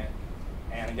of doing it.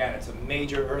 And again, it's a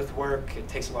major earthwork. It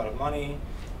takes a lot of money.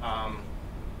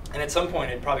 And at some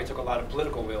point, it probably took a lot of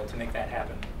political will to make that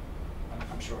happen,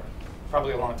 I'm sure.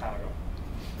 Probably a long time ago.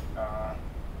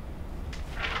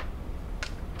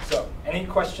 So, any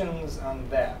questions on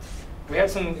that? We had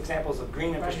some examples of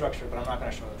green infrastructure, but I'm not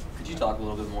going to show them. Could you talk a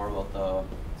little bit more about the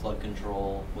flood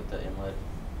control with the inlet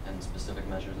and specific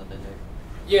measures that they take?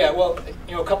 Yeah, well,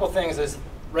 a couple things is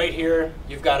right here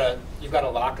you've got a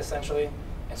lock essentially,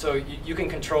 and so you can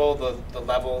control the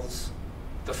levels,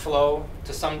 the flow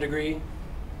to some degree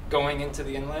going into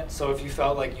the inlet. So if you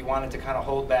felt like you wanted to kind of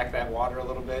hold back that water a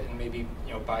little bit and maybe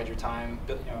bide your time,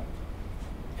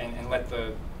 and let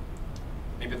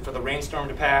maybe for the rainstorm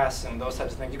to pass and those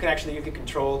types of things, you can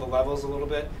control the levels a little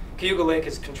bit. Cayuga Lake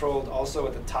is controlled also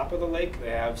at the top of the lake.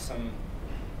 They have some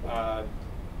what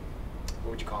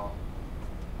would you call them?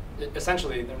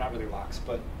 Essentially, they're not really locks,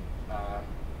 but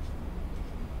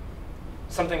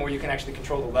something where you can actually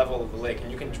control the level of the lake,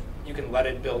 and you can let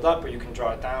it build up or you can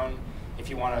draw it down if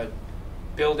you want to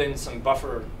build in some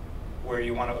buffer where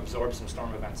you want to absorb some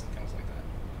storm events and things like that.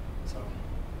 So,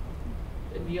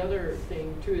 and the other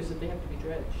thing too is that they have to be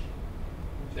dredged.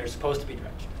 they're supposed to be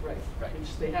dredged. Right. Right.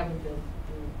 Which they haven't been.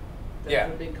 That's Yeah.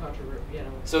 a big controversy.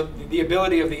 So the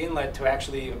ability of the inlet to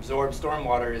actually absorb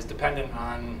stormwater is dependent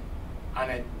on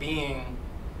it being,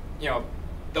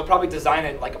 they'll probably design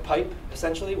it like a pipe,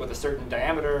 essentially, with a certain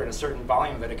diameter and a certain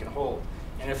volume that it can hold.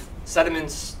 And if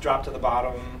sediments drop to the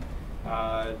bottom,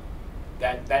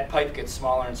 that pipe gets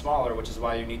smaller and smaller, which is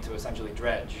why you need to essentially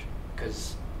dredge,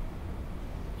 because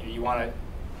you want to.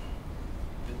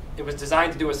 It was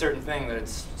designed to do a certain thing that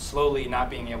it's slowly not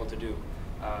being able to do.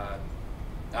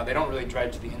 Now they don't really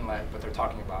dredge the inlet, but they're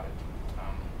talking about it.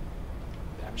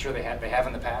 I'm sure they have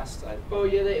in the past. Oh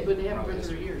yeah, but they haven't know the for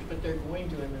history. years, but they're going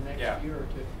to in the next Yeah. year or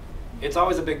two. It's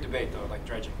always a big debate though, like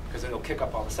dredging, because it'll kick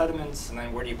up all the sediments, and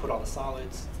then where do you put all the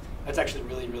solids? That's actually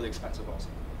really, really expensive also.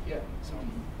 Yeah. So.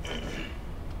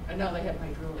 And now they have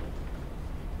hydraulic.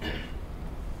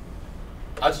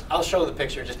 I'll show the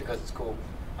picture just because it's cool.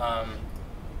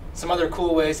 Some other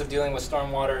cool ways of dealing with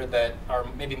stormwater that are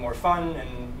maybe more fun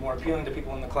and more appealing to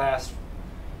people in the class.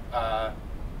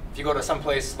 If you go to some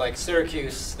place like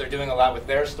Syracuse, they're doing a lot with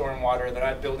their stormwater. They're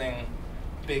not building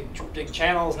big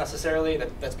channels necessarily.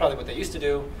 That's probably what they used to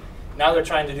do. Now they're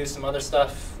trying to do some other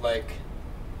stuff like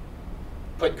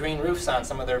put green roofs on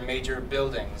some of their major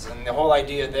buildings. And the whole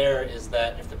idea there is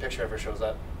that if the picture ever shows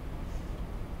up,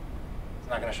 it's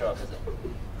not going to show up, is it?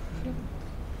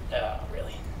 Yeah,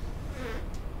 really?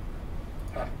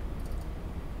 Huh.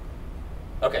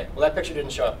 Okay, well that picture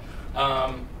didn't show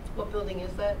up. What building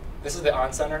is that? This is the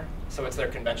On Center, so it's their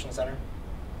convention center.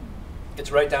 It's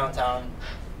right downtown.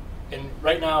 And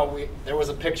right now, there was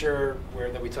a picture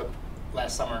that we took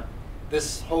last summer.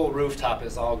 This whole rooftop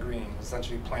is all green,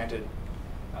 essentially planted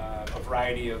a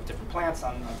variety of different plants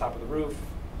on top of the roof.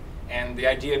 And the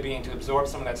idea being to absorb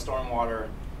some of that stormwater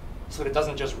so that it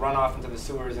doesn't just run off into the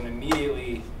sewers and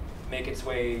immediately make its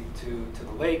way to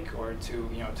the lake or to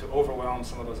overwhelm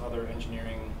some of those other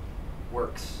engineering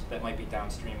works that might be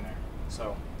downstream there.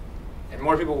 So, and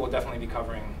more people will definitely be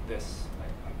covering this,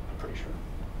 I'm pretty sure.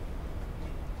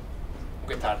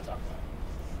 We'll get Todd to talk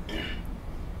about it.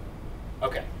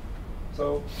 Okay,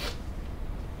 so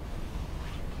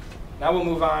now we'll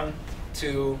move on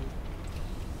to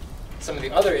some of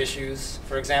the other issues.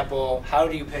 For example, how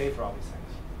do you pay for all these things?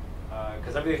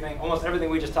 Because almost everything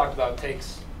we just talked about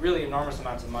takes really enormous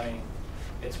amounts of money.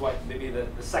 It's maybe the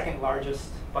second largest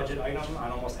budget item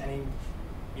on almost any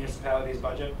municipality's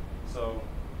budget. So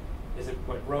is it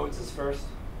what roads is first?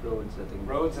 Roads, I think.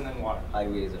 Roads and then water.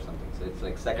 Highways or something. So it's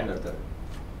like second Yeah. or third.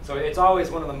 So it's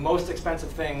always one of the most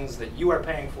expensive things that you are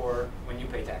paying for when you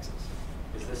pay taxes,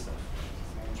 is this stuff.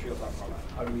 I'm sure you'll talk more about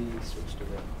it. How do we switch to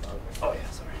the PowerPoint? Oh yeah,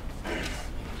 sorry. Let me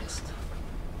just.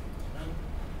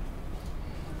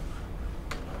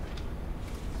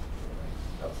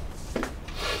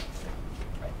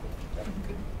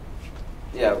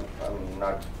 I'm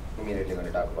not immediately going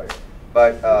to talk about it.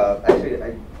 But actually,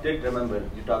 I did remember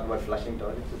you talked about flushing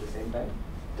toilets at the same time.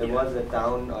 There was a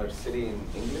town or city in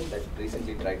England that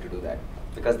recently tried to do that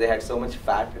because they had so much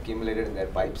fat accumulated in their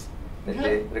pipes that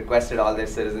they requested all their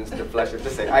citizens to flush it the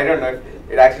same. I don't know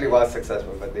if it actually was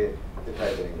successful, but they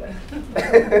tried doing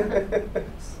that.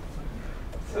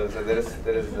 So there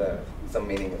is some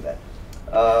meaning in that.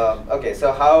 Okay,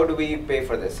 so how do we pay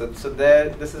for this? So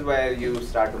this is where you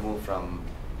start to move from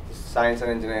science and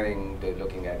engineering to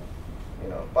looking at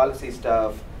policy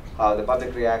stuff, how the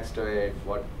public reacts to it,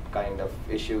 what kind of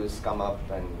issues come up,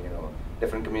 and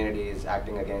different communities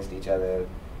acting against each other,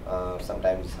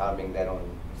 sometimes harming their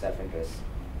own self-interest.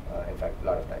 In fact, a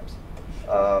lot of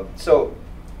times. So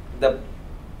the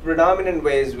predominant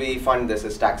ways we fund this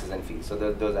is taxes and fees. So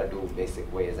those are two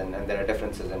basic ways, and there are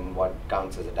differences in what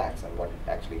counts as a tax and what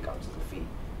actually counts as a fee.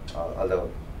 Although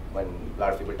when a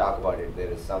lot of people talk about it, there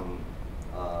is some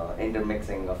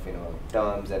intermixing of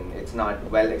terms, and it's not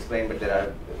well explained, but there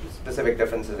are specific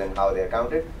differences in how they are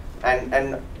counted.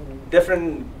 And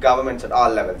different governments at all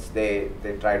levels, they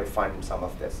try to fund some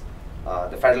of this.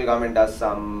 The federal government does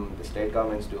some, the state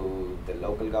governments do, the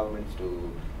local governments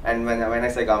do, and when I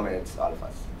say government, it's all of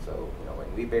us. So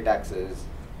when we pay taxes,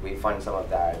 we fund some of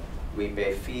that. We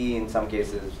pay fee in some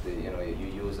cases. You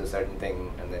use a certain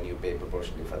thing and then you pay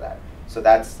proportionally for that. So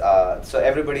that's so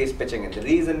everybody is pitching in. The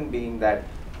reason being that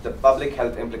the public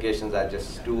health implications are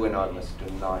just too enormous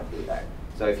to not do that.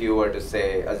 So if you were to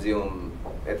say assume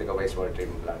Ithaca wastewater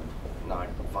treatment plant not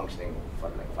functioning for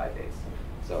like 5 days,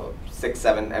 so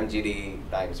 6-7 MGD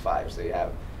times 5, so you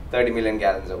have 30 million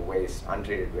gallons of waste,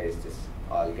 untreated waste, just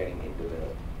all getting into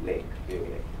the lake,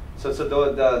 Lake. So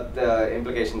the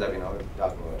implications of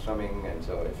talking about swimming, and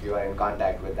so if you are in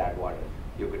contact with that water,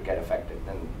 you could get affected,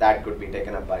 and that could be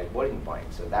taken up by boiling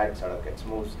point. So that sort of gets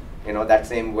moved. That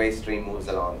same waste stream moves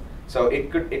along. So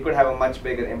it could have a much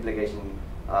bigger implication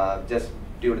just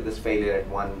due to this failure at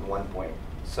one point.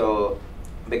 So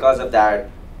because of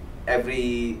that, at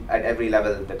every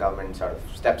level, the government sort of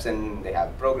steps in. They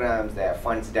have programs, they have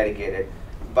funds dedicated,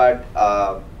 but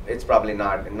it's probably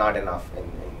not enough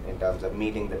in terms of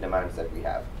meeting the demands that we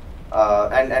have.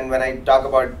 And when I talk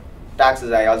about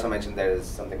taxes, I also mentioned there is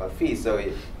something called fees. So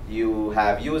you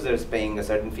have users paying a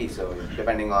certain fee. So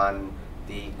depending on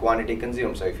the quantity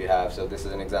consumed. So if you have, so this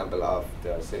is an example of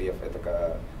the city of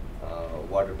Ithaca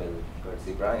water bill,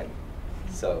 courtesy Brian.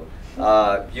 So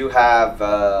you have,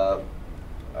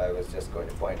 I was just going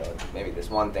to point out maybe this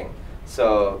one thing.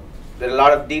 So there are a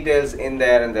lot of details in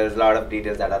there, and there's a lot of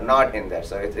details that are not in there.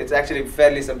 So it's actually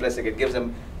fairly simplistic. It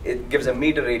gives a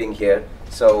meter reading here.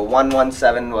 So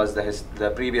 117 was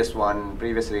the previous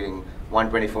reading.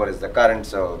 124 is the current.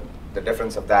 So the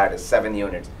difference of that is 7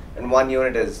 units, and 1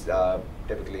 unit is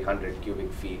typically 100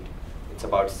 cubic feet. It's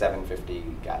about 750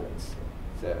 gallons.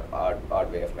 It's an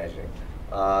odd way of measuring.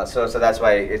 So that's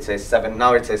why it says 7.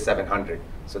 Now it says 700.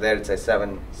 So there it says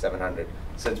 700.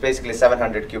 So it's basically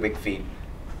 700 cubic feet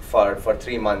for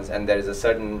 3 months, and there is a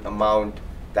certain amount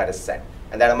that is set.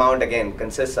 And that amount again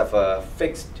consists of a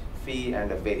fixed fee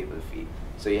and a variable fee.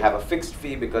 So you have a fixed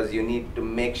fee because you need to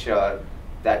make sure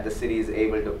that the city is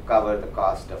able to cover the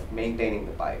cost of maintaining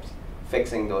the pipes,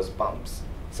 fixing those pumps,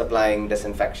 supplying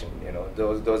disinfection.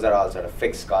 Those are all sort of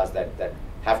fixed costs that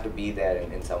have to be there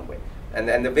in some way. And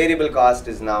then the variable cost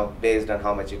is now based on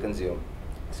how much you consume.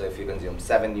 So if you consume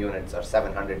 7 units or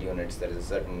 700 units, there is a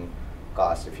certain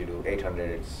cost. If you do 800,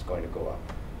 it's going to go up.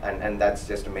 And that's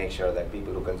just to make sure that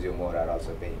people who consume more are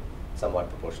also paying somewhat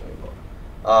proportionally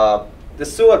more. The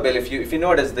sewer bill, if you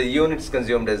notice, the units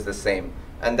consumed is the same.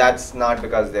 And that's not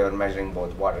because they were measuring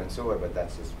both water and sewer, but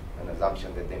that's just an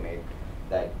assumption that they made,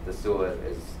 that the sewer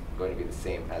is going to be the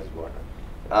same as water.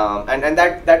 And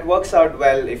that works out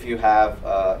well if you have,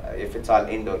 if it's all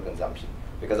indoor consumption,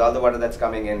 because all the water that's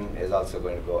coming in is also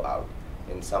going to go out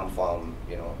in some form,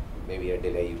 maybe a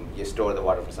delay, you store the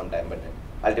water for some time, but then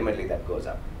ultimately that goes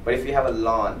up. But if you have a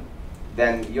lawn,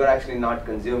 then you're actually not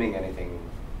consuming anything,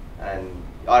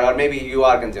 or maybe you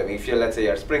are consuming. If let's say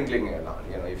you're sprinkling your lawn,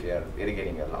 if you're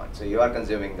irrigating your lawn, so you are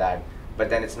consuming that, but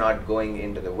then it's not going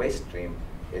into the waste stream.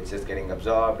 It's just getting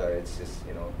absorbed, or it's just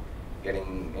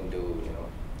getting into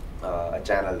a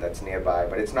channel that's nearby,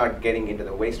 but it's not getting into the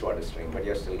wastewater stream, but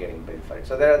you're still getting billed for it.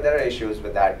 So there are issues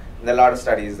with that. And there are a lot of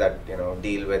studies that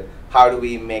deal with how do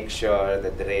we make sure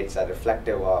that the rates are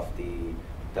reflective of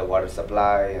the water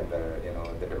supply and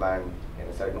the demand in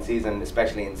a certain season.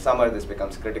 Especially in summer, this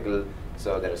becomes critical.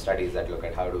 So there are studies that look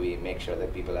at how do we make sure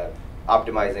that people are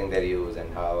optimizing their use,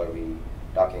 and how are we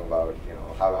talking about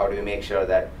how do we make sure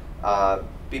that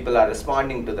people are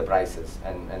responding to the prices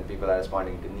and people are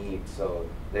responding to needs. So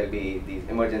there'll be these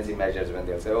emergency measures when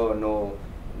they'll say, oh,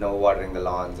 no watering the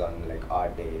lawns on like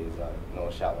odd days, or no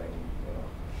showering,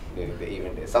 during the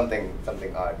even days, something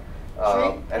odd. Sri,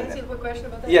 can I and- ask you a quick question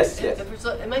about that? Yes, And yes.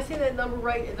 am I seeing that number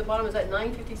right at the bottom? Is that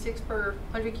 $9.56 per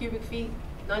 100 cubic feet?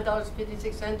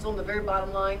 $9.56 on the very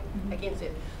bottom line? I can't see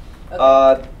it.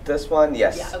 Okay. This one,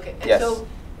 yes. Yeah, okay. And Yes. so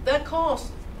that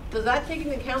cost, does that take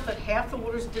into account that half the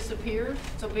water's disappeared?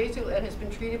 So basically, it has been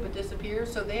treated but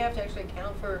disappears, so they have to actually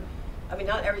account for, I mean,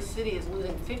 not every city is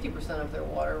losing 50% of their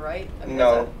water, right? I mean,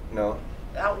 No.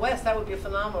 out west, that would be a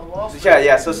phenomenal loss.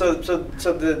 Yeah. So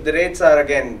the rates are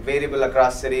again variable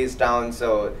across cities, towns.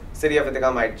 So city of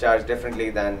Ithaca might charge differently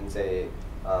than say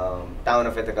town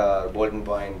of Ithaca or Bolton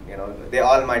Point. They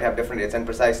all might have different rates, and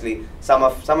precisely some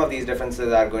of these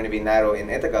differences are going to be narrow in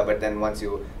Ithaca. But then once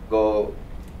you go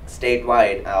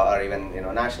statewide or even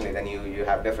nationally, then you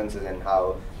have differences in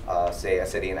how say a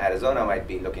city in Arizona might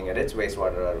be looking at its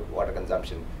wastewater or water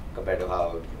consumption compared to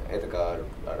how Ithaca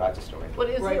or Rochester might. But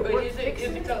is Right, it but worth is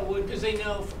fixing? it would, because they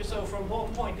know, so from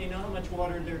Bolton Point, they know how much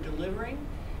water they're delivering,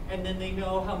 and then they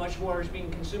know how much water is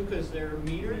being consumed because they're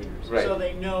metered. Right. So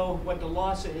they know what the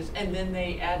loss is, and then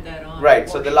they add that on. Right,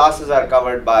 so the losses are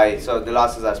covered by, so the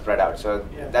losses are spread out. So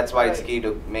Yeah. that's why it's Right. key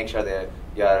to make sure that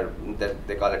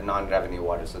they call it non-revenue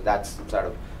water. So that's sort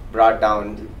of brought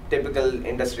down. Typical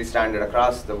industry standard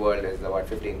across the world is about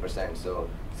 15%. So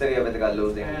city of Ithaca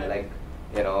losing And- like,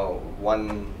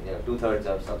 one, 2/3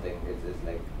 of something is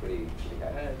like pretty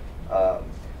high.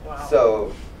 Wow.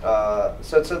 So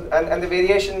the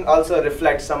variation also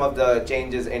reflects some of the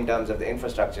changes in terms of the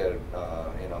infrastructure,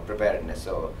 preparedness.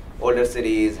 So older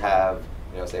cities have,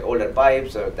 say older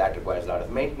pipes, so that requires a lot of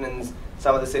maintenance.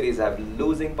 Some of the cities have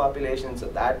losing population, so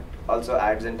that also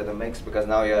adds into the mix because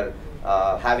now you're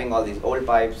having all these old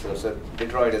pipes. So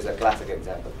Detroit is a classic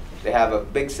example. They have a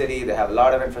big city, they have a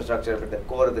lot of infrastructure, but the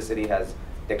core of the city has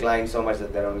declined so much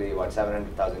that there are only about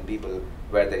 700,000 people,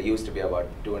 where there used to be about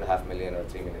 2.5 million or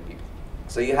 3 million people.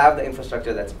 So you have the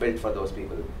infrastructure that's built for those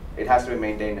people. It has to be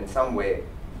maintained in some way,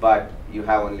 but you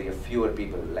have only a fewer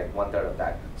people, like 1/3 of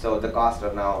that. So the costs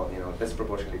are now,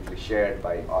 disproportionately shared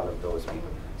by all of those people.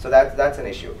 So that's an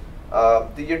issue.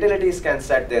 The utilities can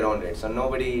set their own rates. So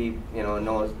nobody,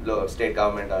 no state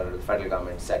government or the federal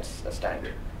government sets a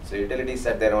standard. So utilities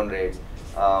set their own rates.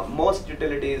 Most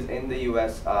utilities in the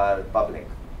US are public.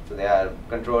 So they are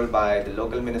controlled by the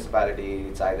local municipality.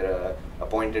 It's either a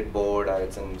appointed board or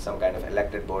it's in some kind of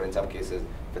elected board in some cases.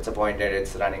 If it's appointed,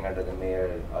 it's running under the mayor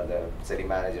or the city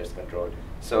manager's control.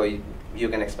 So you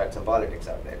can expect some politics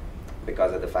out there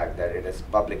because of the fact that it is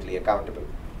publicly accountable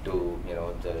to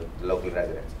the local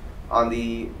residents. On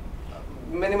the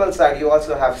minimal side, you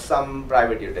also have some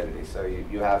private utilities. So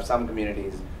you have some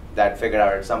communities that figure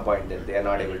out at some point that they are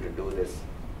not able to do this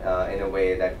in a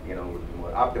way that would be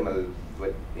more optimal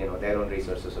with their own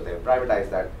resources. So they privatize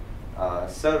that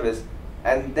service,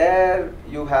 and there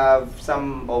you have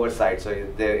some oversight. So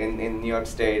there in New York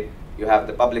State, you have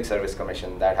the Public Service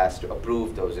Commission that has to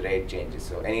approve those rate changes.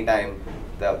 So anytime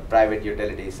the private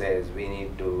utility says we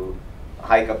need to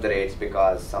hike up the rates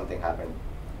because something happened,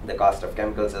 the cost of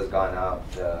chemicals has gone up,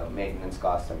 the maintenance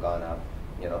costs have gone up,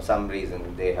 some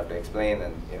reason they have to explain,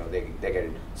 and they get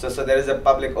it. So there is a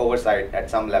public oversight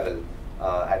at some level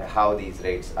at how these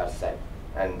rates are set,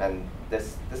 and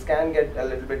this can get a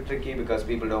little bit tricky because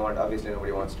people don't want, obviously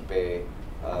nobody wants to pay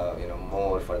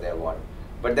more for their water,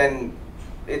 but then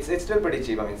it's still pretty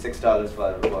cheap. I mean, $6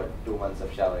 for about 2 months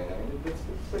of showering. I mean, it's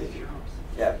pretty cheap.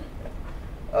 Yeah.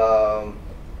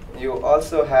 You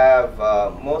also have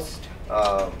most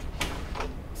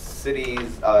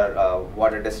cities or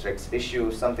water districts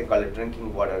issue something called a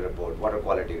drinking water report, water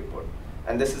quality report,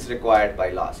 and this is required by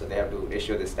law. So they have to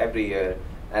issue this every year,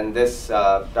 and this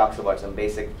talks about some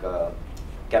basic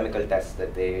chemical tests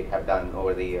that they have done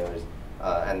over the years,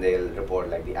 and they'll report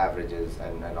like the averages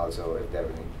and also if there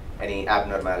are any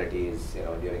abnormalities,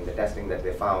 during the testing that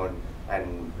they found,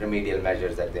 and remedial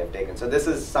measures that they have taken. So this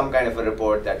is some kind of a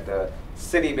report that the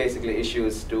city basically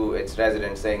issues to its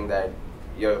residents saying that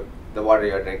the water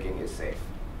you're drinking is safe.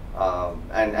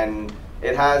 And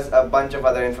it has a bunch of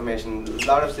other information. A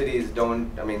lot of cities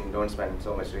don't spend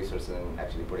so much resources in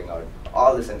actually putting out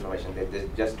all this information. They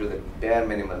just do the bare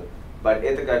minimal. But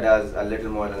Ithaca does a little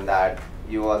more than that.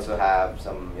 You also have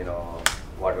some,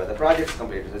 what were the projects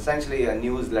completed. It's essentially a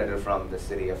newsletter from the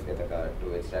city of Ithaca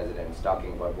to its residents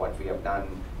talking about what we have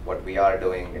done, what we are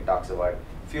doing. It talks about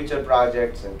future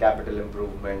projects and capital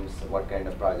improvements, what kind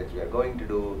of projects we are going to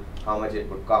do, how much it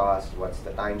would cost, what's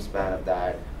the time span of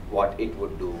that, what it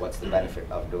would do, what's the benefit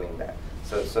of doing that.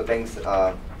 So things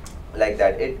like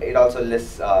that. It also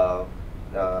lists, I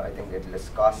think it lists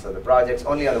costs of the projects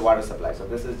only on the water supply. So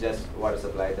this is just water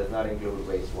supply, it does not include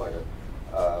wastewater.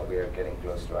 We are getting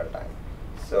close to our time.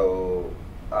 So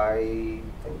I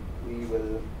think we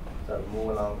will sort of move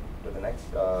along to the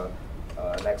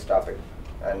next topic,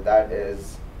 and that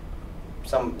is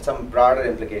some broader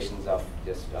implications of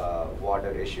just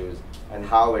water issues and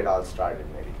how it all started,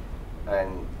 maybe.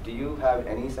 And do you have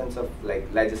any sense of, like,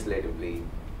 legislatively,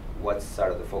 what's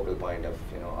sort of the focal point of,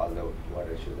 you know, all the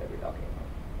water issues that we're talking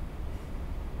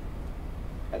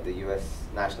about at the U.S.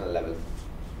 national level?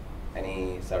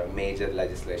 Any sort of major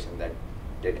legislation that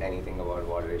did anything about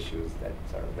water issues that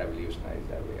sort of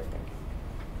revolutionized our way of thinking?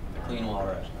 The Clean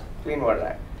Water Act. Clean Water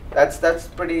Act. That's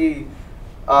pretty.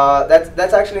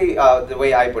 That's actually the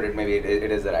way I put it. Maybe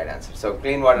it is the right answer. So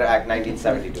Clean Water Act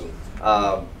 1972.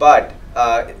 But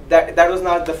that was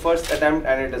not the first attempt,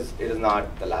 and it is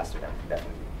not the last attempt,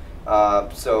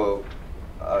 definitely. So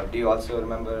do you also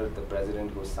remember the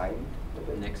president who signed the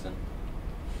bill? Nixon.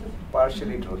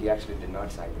 Partially true. He actually did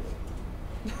not sign the bill.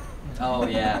 Oh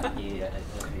yeah.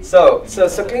 So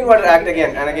Clean Water Act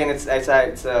again, and again it's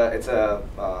a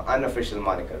unofficial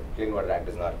moniker. Clean Water Act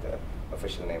is not the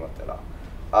official name of the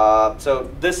law. So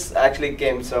this actually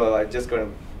came. So I'm just going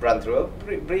to run through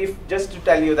a brief, just to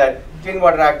tell you that Clean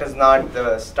Water Act is not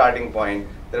the starting point.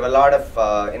 There were a lot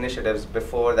of initiatives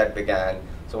before that began.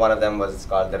 So one of them was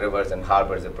called the Rivers and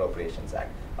Harbors Appropriations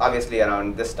Act. Obviously,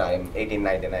 around this time,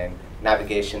 1899,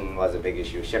 navigation was a big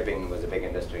issue. Shipping was a big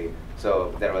industry.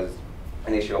 So there was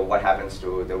an issue of what happens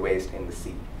to the waste in the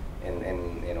sea,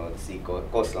 in you know, the sea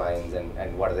coastlines,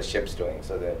 and what are the ships doing.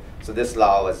 So this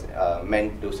law was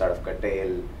meant to sort of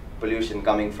curtail pollution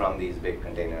coming from these big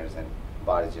containers and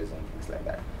barges and things like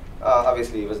that.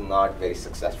 Obviously, it was not very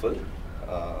successful.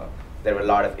 There were a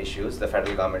lot of issues. The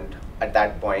federal government at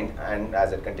that point, and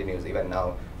as it continues even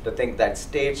now, to think that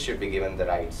states should be given the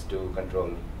rights to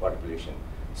control water pollution.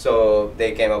 So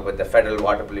they came up with the Federal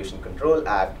Water Pollution Control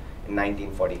Act in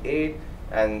 1948,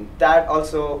 and that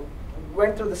also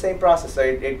went through the same process. So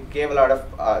it gave a lot of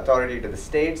authority to the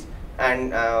states,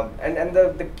 and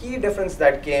the key difference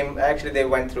that came, actually they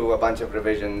went through a bunch of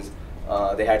revisions.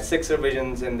 They had 6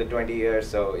 revisions in the 20 years,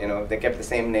 so you know they kept the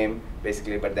same name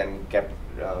basically, but then kept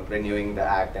renewing the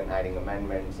act and adding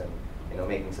amendments and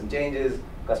making some changes,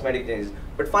 cosmetic changes.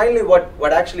 But finally,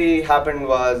 what actually happened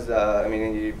was, I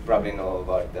mean, you probably know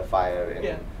about the fire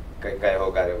in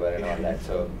Cuyahoga River and all that,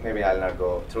 so maybe I'll not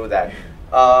go through that.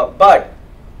 But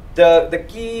the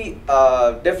key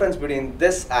difference between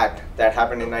this act that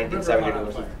happened in 1972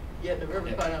 versus Yeah, the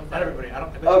river caught on Not fire. everybody. I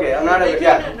don't. Okay, I'm not.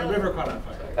 Yeah. The river caught on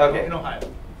fire. Okay. In Ohio.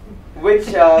 which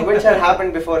had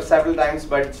happened before several times,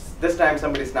 but this time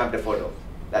somebody snapped a photo.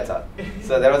 That's all.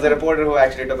 So there was a reporter who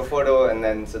actually took a photo, and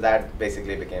then so that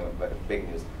basically became a big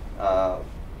news.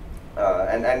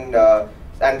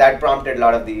 And that prompted a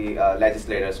lot of the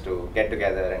legislators to get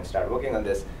together and start working on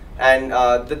this. And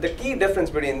the key difference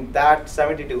between that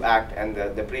 72 Act and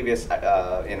the previous,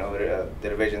 the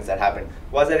revisions that happened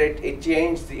was that it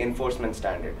changed the enforcement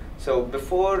standard. So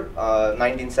before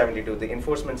 1972, the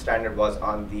enforcement standard was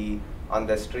on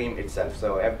the stream itself.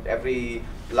 So every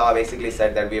law basically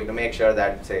said that we have to make sure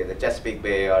that, say, the Chesapeake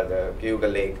Bay or the Cuyahoga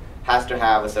Lake has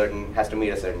to meet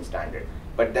a certain standard.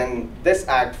 But then this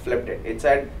act flipped it. It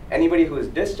said anybody who is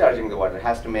discharging the water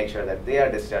has to make sure that they are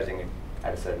discharging it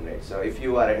at a certain rate. So if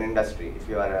you are an industry, if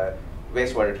you are a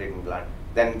wastewater treatment plant,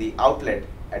 then the outlet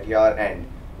at your end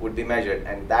would be measured,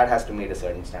 and that has to meet a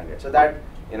certain standard. So that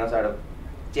sort of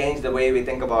changed the way we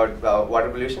think about water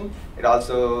pollution. It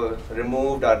also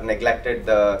removed or neglected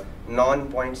the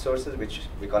non-point sources, which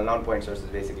we call non-point sources,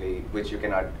 basically, which you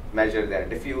cannot measure. They're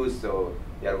diffuse, so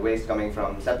your waste coming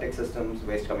from septic systems,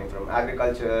 waste coming from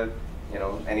agriculture,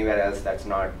 anywhere else that's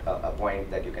not a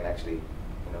point that you can actually,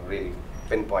 really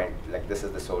pinpoint, like this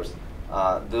is the source.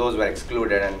 Those were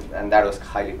excluded, and that was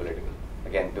highly political.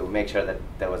 Again, to make sure that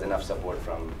there was enough support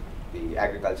from the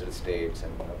agricultural states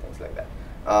and things like that.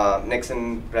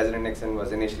 President Nixon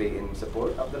was initially in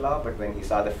support of the law, but when he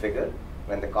saw the figure,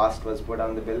 when the cost was put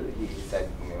on the bill, he said,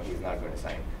 he's not going to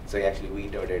sign. So he actually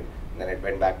vetoed it, and then it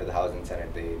went back to the House and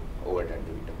Senate. They overturned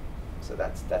the veto. So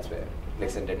that's where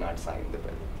Nixon did not sign the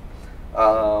bill.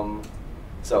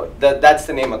 So that's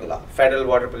the name of the law, Federal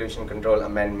Water Pollution Control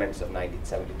Amendments of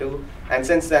 1972. And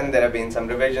since then, there have been some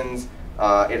revisions.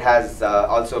 It has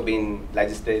also been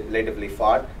legislatively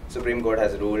fought. Supreme Court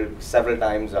has ruled several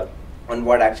times on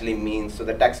what actually means. So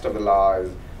the text of the law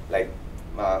is like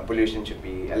pollution should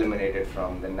be eliminated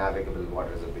from the navigable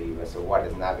waters of the U.S. So what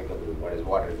is navigable? What is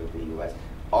waters of the U.S.?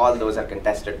 All those are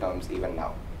contested terms even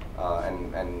now.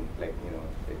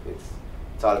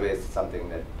 It's it's always something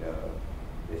that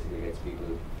basically gets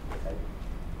people excited.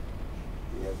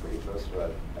 We are pretty close to our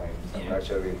time, so I'm not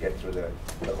sure we'll get through the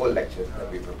whole lecture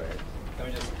that we prepared.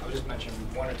 I'll just mention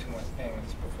one or two more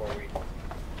things before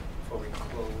we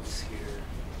close here.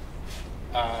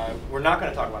 We're not going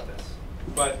to talk about this,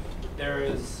 but there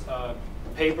is a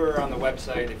paper on the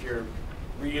website. If you're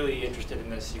really interested in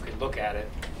this, you could look at it.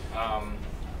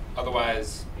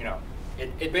 Otherwise, you know,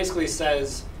 it basically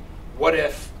says, what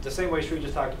if, the same way Sri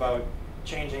just talked about,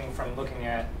 changing from looking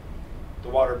at the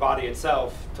water body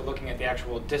itself to looking at the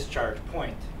actual discharge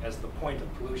point as the point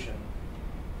of pollution.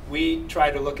 We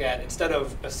try to look at, instead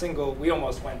of a single, we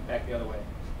almost went back the other way.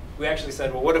 We actually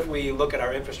said, well, what if we look at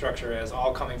our infrastructure as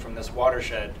all coming from this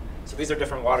watershed? So these are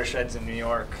different watersheds in New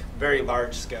York, very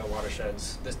large scale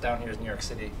watersheds. This down here is New York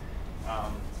City.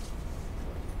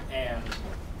 And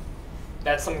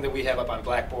that's something that we have up on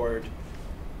Blackboard.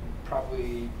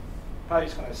 Probably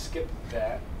just going to skip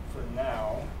that for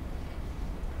now.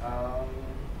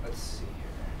 Let's see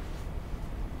here.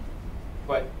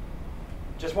 But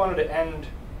just wanted to end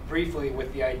briefly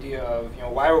with the idea of, you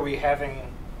know, why were we having,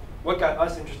 what got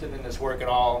us interested in this work at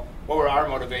all? What were our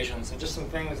motivations? And just some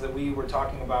things that we were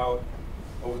talking about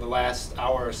over the last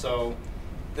hour or so.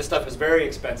 This stuff is very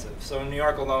expensive. So in New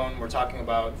York alone, we're talking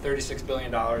about $36 billion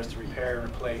to repair and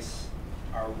replace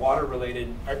our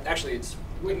water-related, actually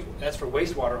that's for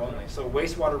wastewater only. So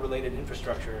wastewater-related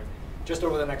infrastructure just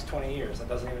over the next 20 years. That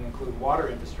doesn't even include water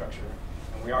infrastructure.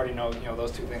 And we already know, you know,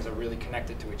 those two things are really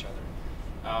connected to each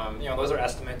other. You know, those are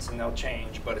estimates and they'll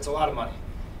change, but it's a lot of money.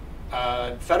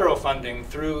 Federal funding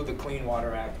through the Clean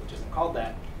Water Act, which isn't called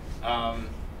that,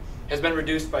 has been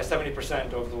reduced by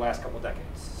 70% over the last couple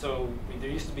decades. So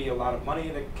there used to be a lot of money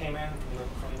that came in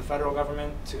from the federal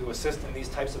government to assist in these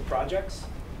types of projects.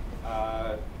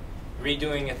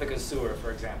 Redoing Ithaca's sewer, for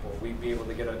example, we'd be able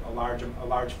to get a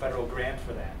large federal grant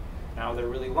for that. Now they're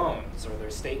really loans, or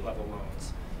they're state level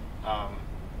loans.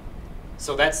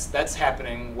 So that's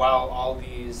happening while all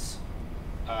these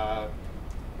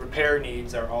repair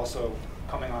needs are also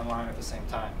coming online at the same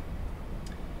time.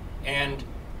 And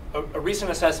a recent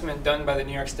assessment done by the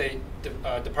New York State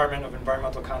Department of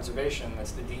Environmental Conservation,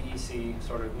 that's the DEC,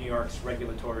 sort of New York's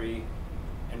regulatory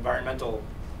environmental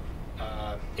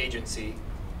agency,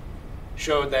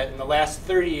 showed that in the last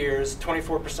 30 years,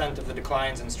 24% of the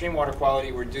declines in stream water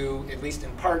quality were due, at least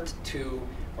in part, to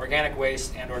organic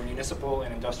waste and or municipal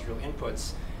and industrial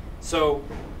inputs. So,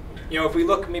 you know, if we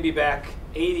look maybe back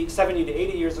 70 to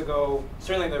 80 years ago,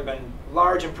 certainly there have been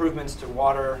large improvements to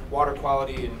water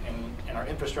quality and our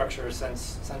infrastructure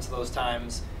since those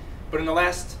times. But in the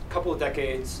last couple of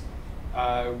decades,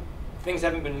 things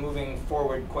haven't been moving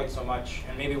forward quite so much,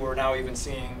 and maybe we're now even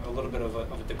seeing a little bit of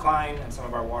a decline in some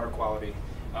of our water quality,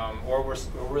 or we're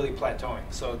really plateauing.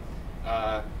 So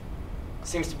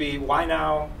seems to be, why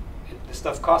now? This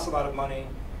stuff costs a lot of money.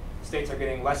 States are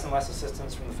getting less and less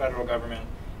assistance from the federal government,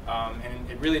 and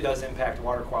it really does impact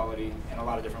water quality in a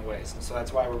lot of different ways. And so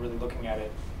that's why we're really looking at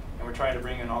it, and we're trying to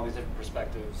bring in all these different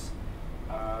perspectives.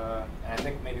 And I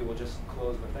think maybe we'll just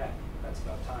close with that. That's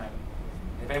about time.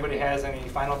 If anybody has any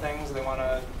final things they want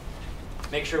to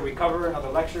make sure we cover in other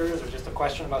lectures, or just a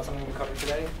question about something we covered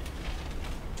today?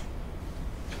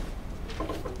 No?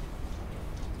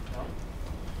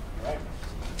 All right.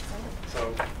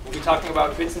 So we'll be talking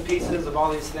about bits and pieces of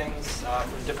all these things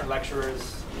from different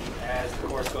lecturers as the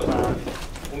course goes on.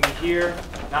 We'll meet here,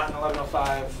 not in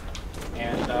 11:05,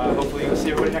 and hopefully we'll see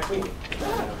everybody next week.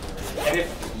 And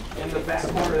if in the back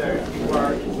corner there, if you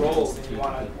are enrolled and you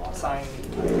want to sign,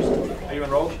 are you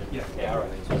enrolled? Yeah. Yeah, all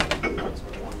right.